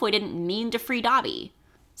Lucius Malfoy didn't mean to free Dobby.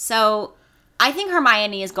 So I think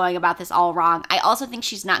Hermione is going about this all wrong. I also think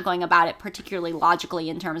she's not going about it particularly logically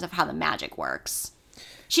in terms of how the magic works.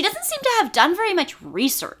 She doesn't seem to have done very much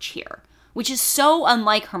research here, which is so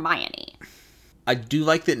unlike Hermione. I do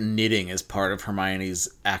like that knitting is part of Hermione's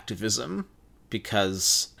activism,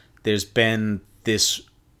 because there's been this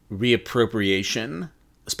reappropriation,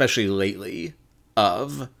 especially lately,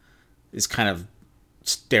 of this kind of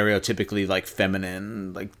stereotypically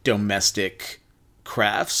feminine, domestic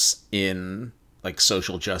crafts in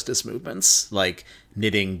social justice movements, like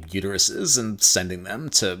knitting uteruses and sending them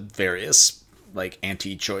to various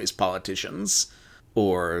anti-choice politicians,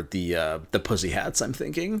 or the pussy hats, I'm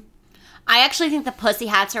thinking. I actually think the pussy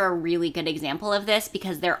hats are a really good example of this,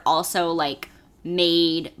 because they're also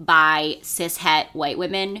made by cishet white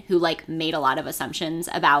women who made a lot of assumptions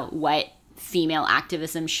about what female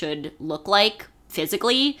activism should look like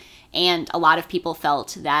physically. And a lot of people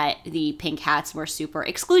felt that the pink hats were super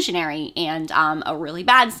exclusionary and a really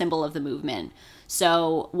bad symbol of the movement.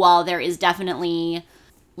 So while there is definitely,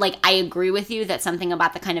 like, I agree with you that something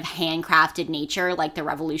about the kind of handcrafted nature, like the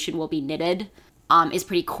revolution will be knitted, is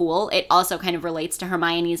pretty cool. It also kind of relates to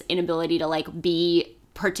Hermione's inability to, like, be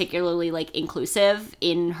particularly, like, inclusive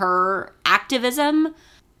in her activism.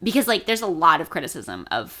 Because, like, there's a lot of criticism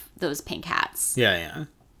of those pink hats. Yeah.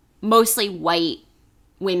 Mostly white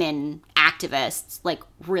women activists, like,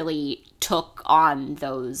 really took on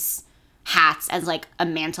those hats as, like, a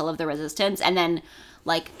mantle of the resistance. And then,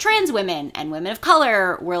 like, trans women and women of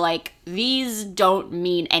color were like, these don't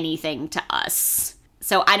mean anything to us.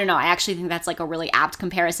 So I don't know. I actually think that's, like, a really apt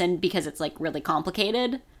comparison because it's, like, really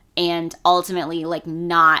complicated and ultimately, like,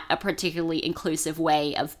 not a particularly inclusive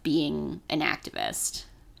way of being an activist.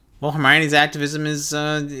 Well, Hermione's activism is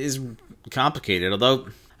complicated, although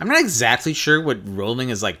I'm not exactly sure what Rowling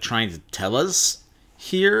is, like, trying to tell us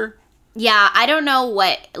here. Yeah, I don't know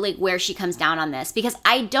where she comes down on this, because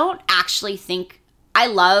I don't actually think, I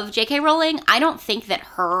love J.K. Rowling. I don't think that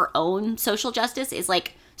her own social justice is,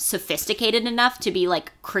 like, sophisticated enough to be,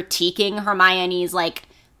 like, critiquing Hermione's, like,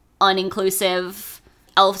 uninclusive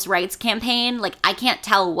elf's rights campaign. Like, I can't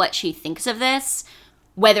tell what she thinks of this.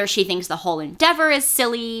 Whether she thinks the whole endeavor is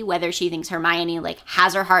silly, whether she thinks Hermione, like,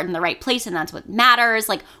 has her heart in the right place and that's what matters,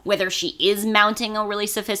 like, whether she is mounting a really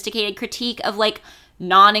sophisticated critique of, like,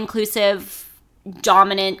 non-inclusive,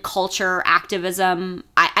 dominant culture activism.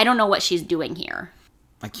 I don't know what she's doing here.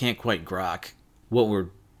 I can't quite grok what we're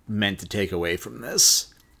meant to take away from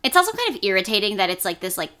this. It's also kind of irritating that it's, like,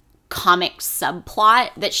 this, like, comic subplot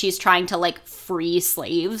that she's trying to, like, free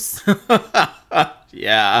slaves.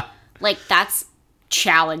 Yeah. Like, that's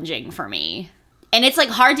challenging for me. And it's, like,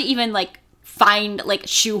 hard to even, like, find, like,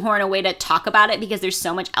 shoehorn a way to talk about it because there's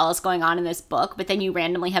so much else going on in this book. But then you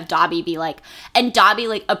randomly have Dobby be like, and Dobby,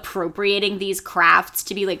 like, appropriating these crafts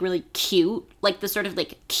to be, like, really cute. Like, the sort of,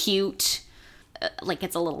 like, cute, like,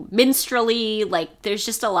 it's a little minstrelly. Like, there's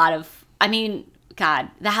just a lot of, I mean, God,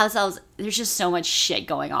 the House Elves, there's just so much shit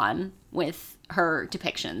going on with her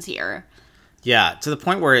depictions here. Yeah, to the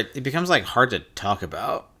point where it becomes, like, hard to talk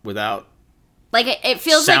about without, like, it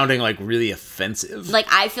feels sounding like really offensive. Like,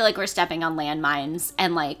 I feel like we're stepping on landmines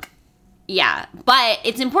and, like, yeah. But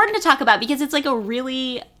it's important to talk about because it's, like, a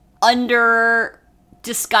really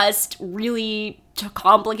under-discussed, really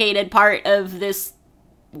complicated part of this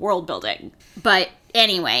world building. But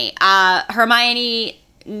anyway, Hermione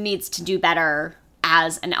needs to do better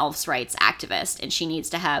as an elf's rights activist, and she needs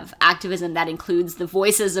to have activism that includes the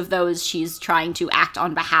voices of those she's trying to act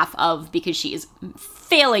on behalf of because she is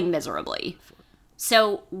failing miserably.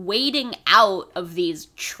 So, wading out of these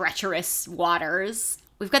treacherous waters,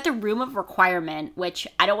 we've got the Room of Requirement, which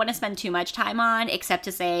I don't want to spend too much time on, except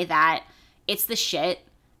to say that it's the shit.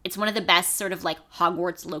 It's one of the best sort of, like,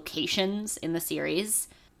 Hogwarts locations in the series.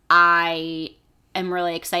 I am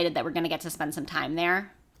really excited that we're going to get to spend some time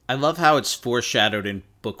there. I love how it's foreshadowed in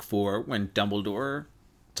Book 4 when Dumbledore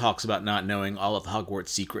talks about not knowing all of Hogwarts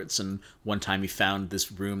secrets, and one time he found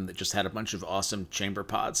this room that just had a bunch of awesome chamber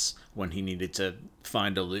pots when he needed to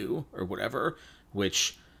find a loo or whatever,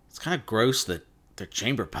 which it's kind of gross that they're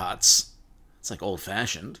chamber pots. It's, like,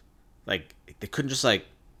 old-fashioned. Like, they couldn't just, like,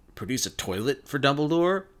 produce a toilet for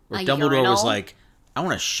Dumbledore? Or Dumbledore urinal? was like, I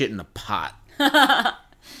want to shit in a pot.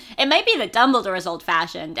 It might be that Dumbledore is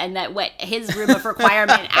old-fashioned and that what his Room of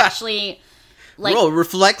Requirement actually, like, Well,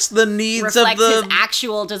 reflects the needs reflects of the... his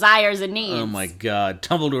actual desires and needs. Oh my god.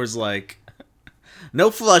 Dumbledore's like,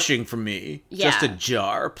 no flushing from me. Yeah. Just a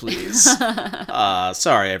jar, please.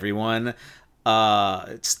 Sorry, everyone.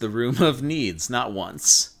 It's the room of needs, not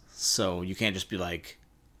wants. So you can't just be like,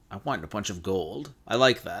 I want a bunch of gold. I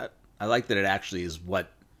like that. I like that it actually is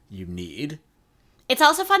what you need. It's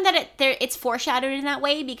also fun that it's foreshadowed in that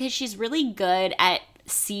way because she's really good at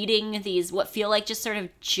seeding these what feel like just sort of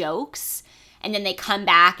jokes, and then they come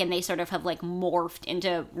back and they sort of have, like, morphed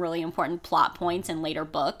into really important plot points in later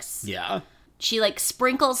books. Yeah. She, like,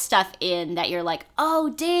 sprinkles stuff in that you're like,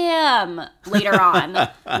 oh, damn, later on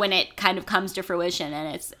when it kind of comes to fruition,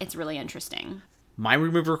 and it's really interesting. My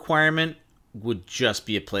room of requirement would just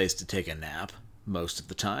be a place to take a nap most of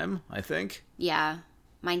the time, I think. Yeah,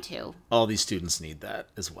 mine too. All these students need that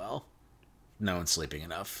as well. No one's sleeping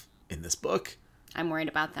enough in this book. I'm worried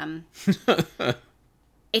about them.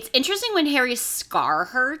 It's interesting when Harry's scar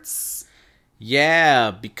hurts.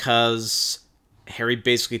 Yeah, because Harry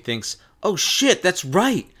basically thinks, oh shit, that's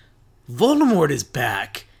right. Voldemort is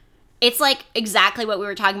back. It's, like, exactly what we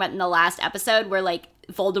were talking about in the last episode where, like,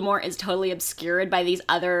 Voldemort is totally obscured by these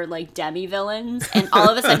other, like, demi-villains. And all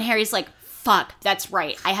of a sudden, Harry's like, fuck, that's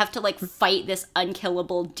right. I have to, like, fight this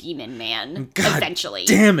unkillable demon man eventually.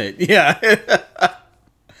 Damn it. Yeah.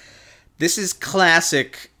 This is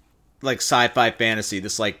classic, like, sci-fi fantasy,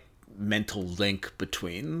 this, like, mental link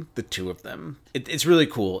between the two of them. It's really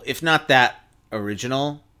cool. If not that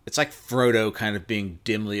original, it's like Frodo kind of being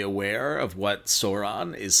dimly aware of what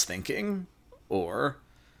Sauron is thinking, or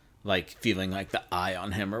like feeling like the eye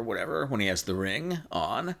on him or whatever when he has the ring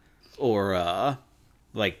on, or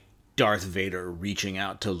like Darth Vader reaching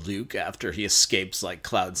out to Luke after he escapes like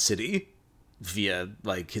Cloud City via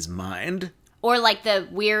like his mind, or like the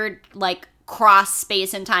weird like cross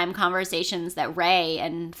space and time conversations that Rey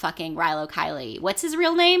and fucking Rilo Kiley, what's his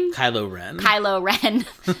real name? Kylo Ren,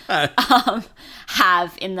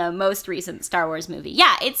 have in the most recent Star Wars movie.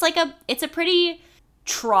 Yeah, it's a pretty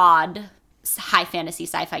trod high fantasy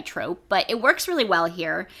sci-fi trope, but it works really well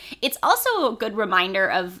here. It's also a good reminder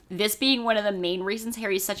of this being one of the main reasons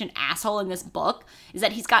Harry's such an asshole in this book, is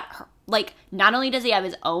that he's got, like, not only does he have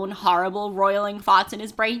his own horrible roiling thoughts in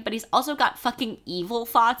his brain, but he's also got fucking evil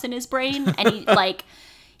thoughts in his brain, and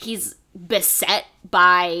he's beset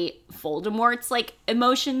by Voldemort's, like,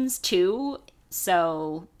 emotions too,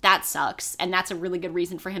 so that sucks, and that's a really good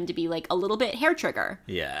reason for him to be, like, a little bit hair trigger.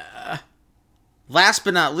 Yeah. Last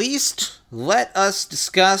but not least, let us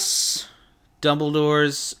discuss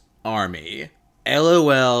Dumbledore's army.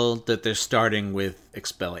 LOL that they're starting with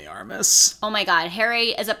Expelliarmus. Oh my god, Harry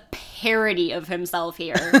is a parody of himself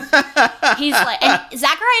here. He's like, and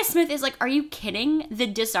Zachariah Smith is like, are you kidding? The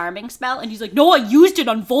disarming spell? And he's like, no, I used it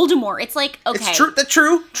on Voldemort. It's like, okay. It's true, that's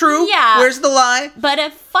true. Yeah. Where's the lie? But a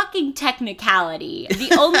fucking technicality.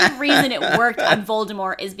 The only reason it worked on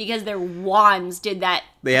Voldemort is because their wands did that.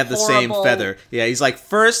 They have the same feather. Yeah, he's like,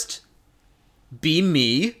 first, be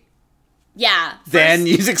me. Yeah. Then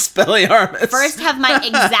use Expelliarmus. First have my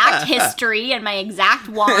exact history and my exact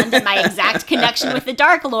wand and my exact connection with the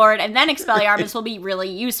Dark Lord, and then Expelliarmus will be really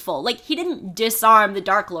useful. Like, he didn't disarm the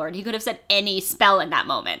Dark Lord. He could have said any spell in that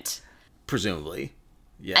moment. Presumably.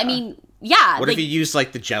 Yeah. I mean, yeah. What if he used,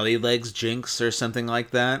 like, the Jelly Legs Jinx or something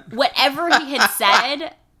like that? Whatever he had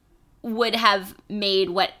said would have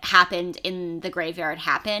made what happened in the graveyard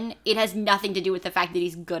happen. It has nothing to do with the fact that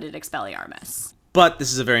he's good at Expelliarmus. But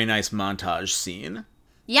this is a very nice montage scene.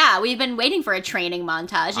 Yeah, we've been waiting for a training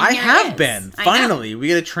montage. And I here have it is. been. Finally, we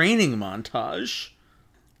get a training montage.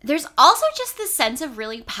 There's also just this sense of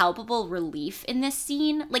really palpable relief in this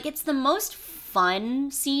scene. Like, it's the most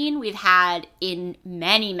fun scene we've had in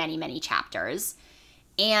many, many, many chapters.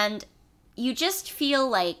 And you just feel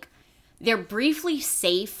like they're briefly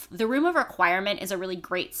safe. The Room of Requirement is a really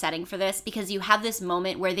great setting for this, because you have this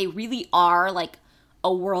moment where they really are, like,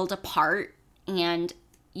 a world apart. And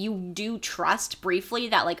you do trust briefly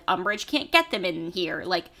that, like, Umbridge can't get them in here.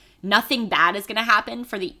 Like, nothing bad is going to happen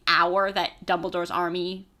for the hour that Dumbledore's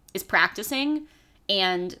army is practicing.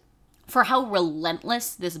 And for how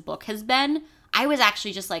relentless this book has been, I was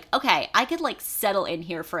actually just like, okay, I could, like, settle in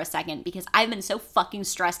here for a second, because I've been so fucking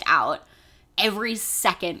stressed out every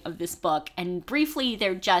second of this book. And briefly,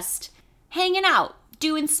 they're just hanging out,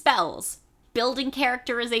 doing spells, building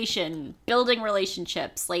characterization, building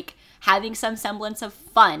relationships, like, having some semblance of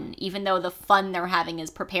fun, even though the fun they're having is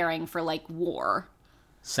preparing for, like, war.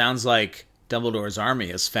 Sounds like Dumbledore's army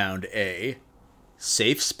has found a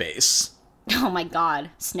safe space. Oh my god,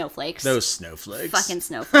 snowflakes. Those snowflakes. Fucking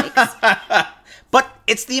snowflakes. But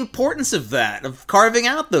it's the importance of that, of carving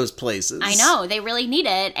out those places. I know, they really need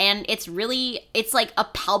it, and it's like a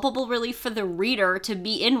palpable relief for the reader to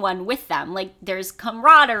be in one with them. Like, there's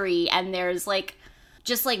camaraderie, and there's, like,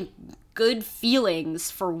 just, like, good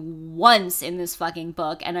feelings for once in this fucking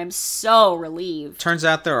book, and I'm so relieved. Turns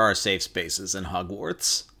out there are safe spaces in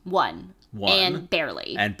Hogwarts. One. And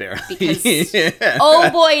barely. Because, yeah. Oh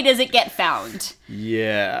boy, does it get found.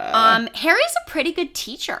 Yeah. Harry's a pretty good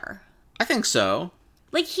teacher. I think so.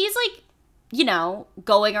 Like, he's, like, you know,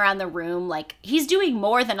 going around the room, like, he's doing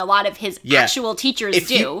more than a lot of his actual teachers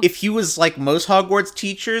do. If he was like most Hogwarts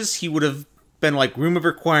teachers, he would have been like, Room of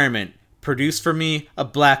Requirement, produce for me a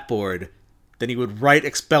blackboard. Then he would write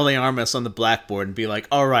Expelliarmus on the blackboard and be like,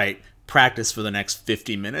 all right, practice for the next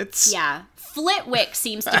 50 minutes. Yeah. Flitwick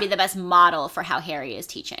seems to be the best model for how Harry is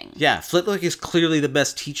teaching. Yeah, Flitwick is clearly the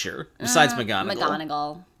best teacher, besides McGonagall.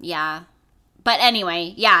 McGonagall, yeah. But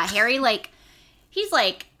anyway, yeah, Harry, like, he's,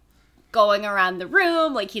 like, going around the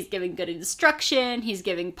room, like, he's giving good instruction, he's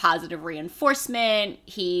giving positive reinforcement,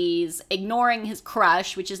 he's ignoring his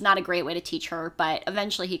crush, which is not a great way to teach her, but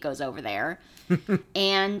eventually he goes over there.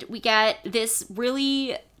 And we get this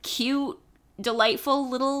really cute, delightful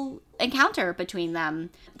little encounter between them.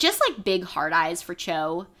 Just like big hard eyes for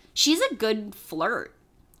Cho. She's a good flirt.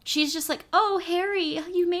 She's just like, oh, Harry,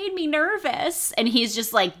 you made me nervous. And he's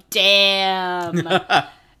just like, damn.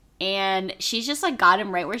 And she's just like got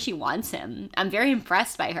him right where she wants him. I'm very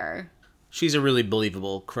impressed by her. She's a really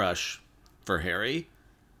believable crush for Harry.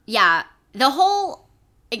 Yeah, the whole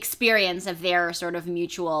experience of their sort of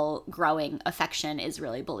mutual growing affection is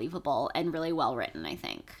really believable and really well written, I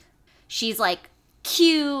think. She's like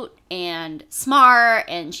cute and smart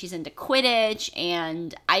and she's into Quidditch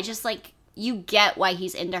and I just like, you get why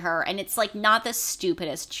he's into her and it's like not the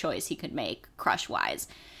stupidest choice he could make crush wise.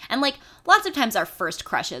 And like lots of times our first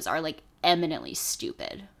crushes are like eminently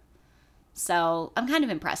stupid. So I'm kind of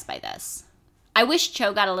impressed by this. I wish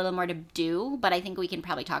Cho got a little more to do, but I think we can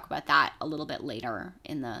probably talk about that a little bit later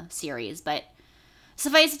in the series. But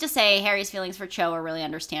suffice it to say, Harry's feelings for Cho are really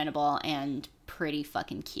understandable and pretty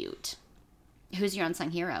fucking cute. Who's your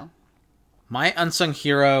unsung hero? My unsung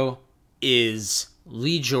hero is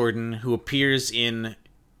Lee Jordan, who appears in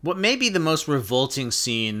what may be the most revolting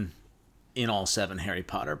scene in all 7 Harry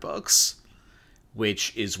Potter books,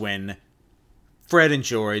 which is when Fred and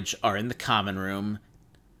George are in the common room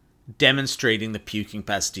demonstrating the puking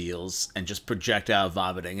pastilles and just projectile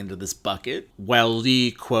vomiting into this bucket, while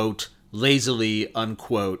Lee, quote, lazily,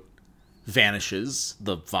 unquote, vanishes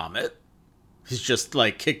the vomit. He's just,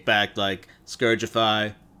 like, kicked back, like,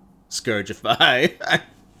 Scourgify.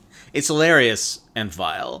 It's hilarious and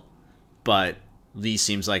vile, but Lee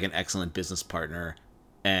seems like an excellent business partner,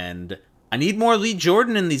 and I need more Lee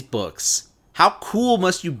Jordan in these books. How cool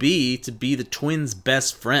must you be to be the twins'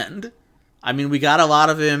 best friend? I mean, we got a lot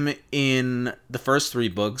of him in the first 3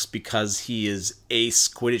 books because he is ace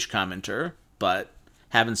Quidditch commenter, but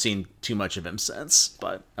haven't seen too much of him since.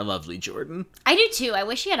 But I love Lee Jordan. I do too. I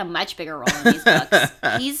wish he had a much bigger role in these books.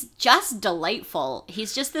 He's just delightful.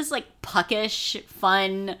 He's just this like puckish,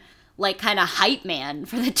 fun, like kind of hype man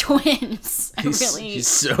for the twins. He's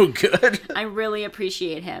so good. I really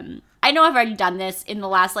appreciate him. I know I've already done this in the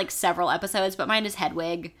last like several episodes, but mine is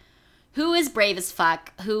Hedwig, who is brave as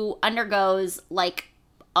fuck, who undergoes, like,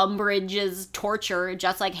 Umbridge's torture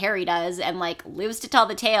just like Harry does and, like, lives to tell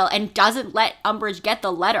the tale and doesn't let Umbridge get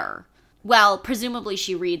the letter. Well, presumably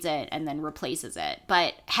she reads it and then replaces it.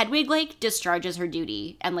 But Hedwig, like, discharges her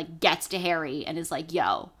duty and, like, gets to Harry and is like,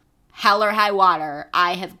 yo, hell or high water,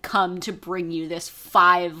 I have come to bring you this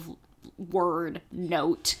 5-word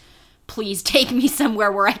note. Please take me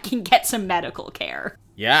somewhere where I can get some medical care.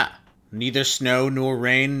 Yeah. Neither snow, nor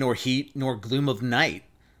rain, nor heat, nor gloom of night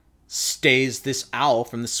stays this owl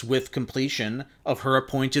from the swift completion of her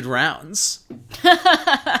appointed rounds.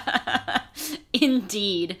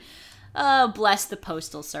 Indeed. Oh, bless the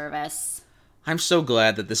Postal Service. I'm so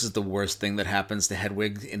glad that this is the worst thing that happens to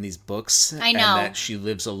Hedwig in these books. I know. And that she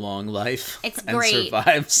lives a long life. It's and great.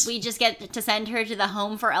 Survives. We just get to send her to the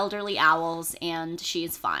home for elderly owls, and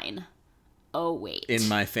she's fine. Oh, wait. In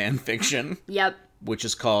my fan fiction. Yep. Which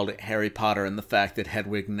is called Harry Potter and the Fact That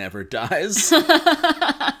Hedwig Never Dies.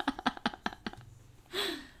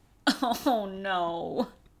 Oh, no.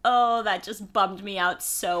 Oh, that just bummed me out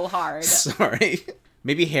so hard. Sorry.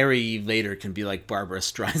 Maybe Harry later can be like Barbara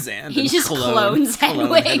Streisand. He just clones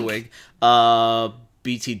Hedwig.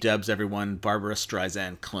 BT dubs, everyone. Barbara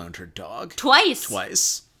Streisand cloned her dog.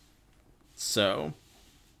 Twice. So,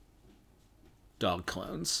 dog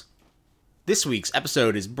clones. This week's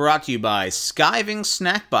episode is brought to you by Skiving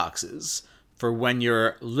Snack Boxes for when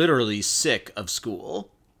you're literally sick of school.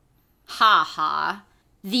 Ha ha.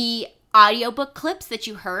 The audiobook clips that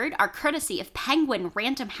you heard are courtesy of Penguin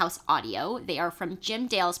Random House Audio. They are from Jim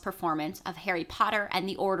Dale's performance of Harry Potter and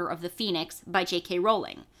the Order of the Phoenix by J.K.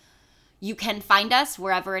 Rowling. You can find us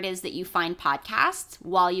wherever it is that you find podcasts.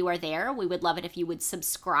 While you are there, we would love it if you would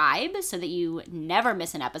subscribe so that you never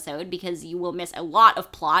miss an episode, because you will miss a lot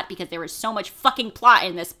of plot because there is so much fucking plot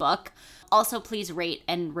in this book. Also, please rate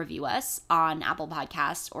and review us on Apple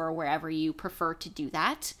Podcasts or wherever you prefer to do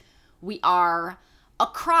that. We are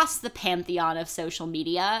across the pantheon of social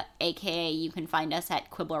media, aka you can find us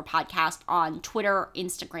at Quibbler Podcast on Twitter,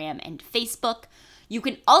 Instagram, and Facebook. You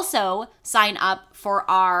can also sign up for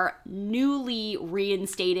our newly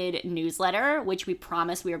reinstated newsletter, which we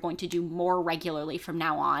promise we are going to do more regularly from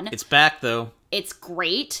now on. It's back, though. It's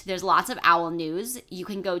great. There's lots of owl news. You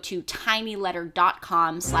can go to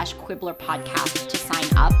tinyletter.com/quibblerpodcast to sign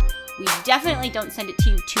up. We definitely don't send it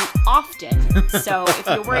to you too often, so if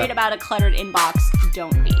you're worried about a cluttered inbox,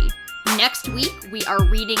 don't be. Next week, we are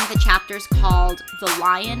reading the chapters called The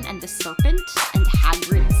Lion and the Serpent and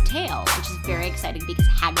Hagrid's Tale, which is very exciting because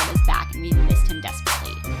Hagrid is back and we've missed him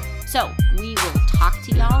desperately. So, we will talk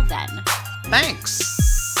to y'all then. Thanks!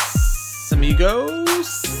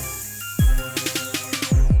 amigos?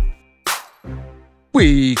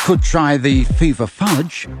 We could try the fever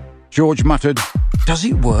fudge, George muttered. Does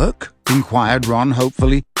it work? Inquired Ron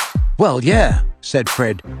hopefully. Well, yeah, said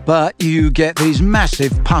Fred, but you get these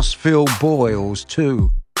massive pus-filled boils too,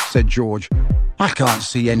 said George. I can't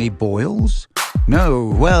see any boils.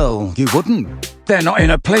 No, well, you wouldn't. They're not in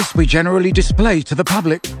a place we generally display to the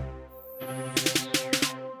public.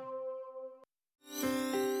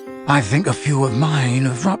 I think a few of mine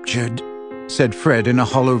have ruptured, said Fred in a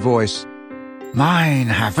hollow voice. Mine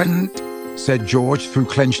haven't, said George through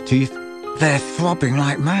clenched teeth. They're throbbing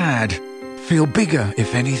like mad. Feel bigger,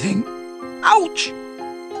 if anything. Ouch!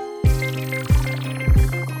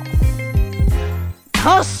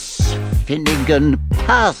 Puss, Finnegan,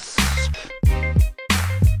 puss.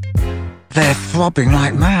 They're throbbing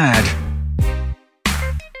like mad.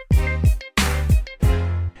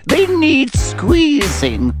 They need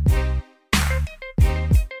squeezing.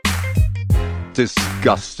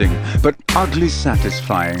 Disgusting, but ugly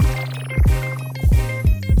satisfying.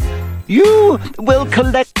 You will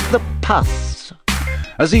collect the pus.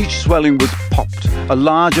 As each swelling was popped, a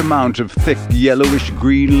large amount of thick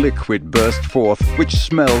yellowish-green liquid burst forth, which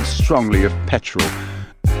smelled strongly of petrol.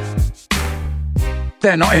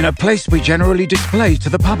 They're not in a place we generally display to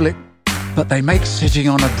the public, but they make sitting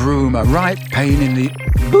on a broom a right pain in the...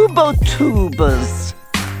 Boobotubers.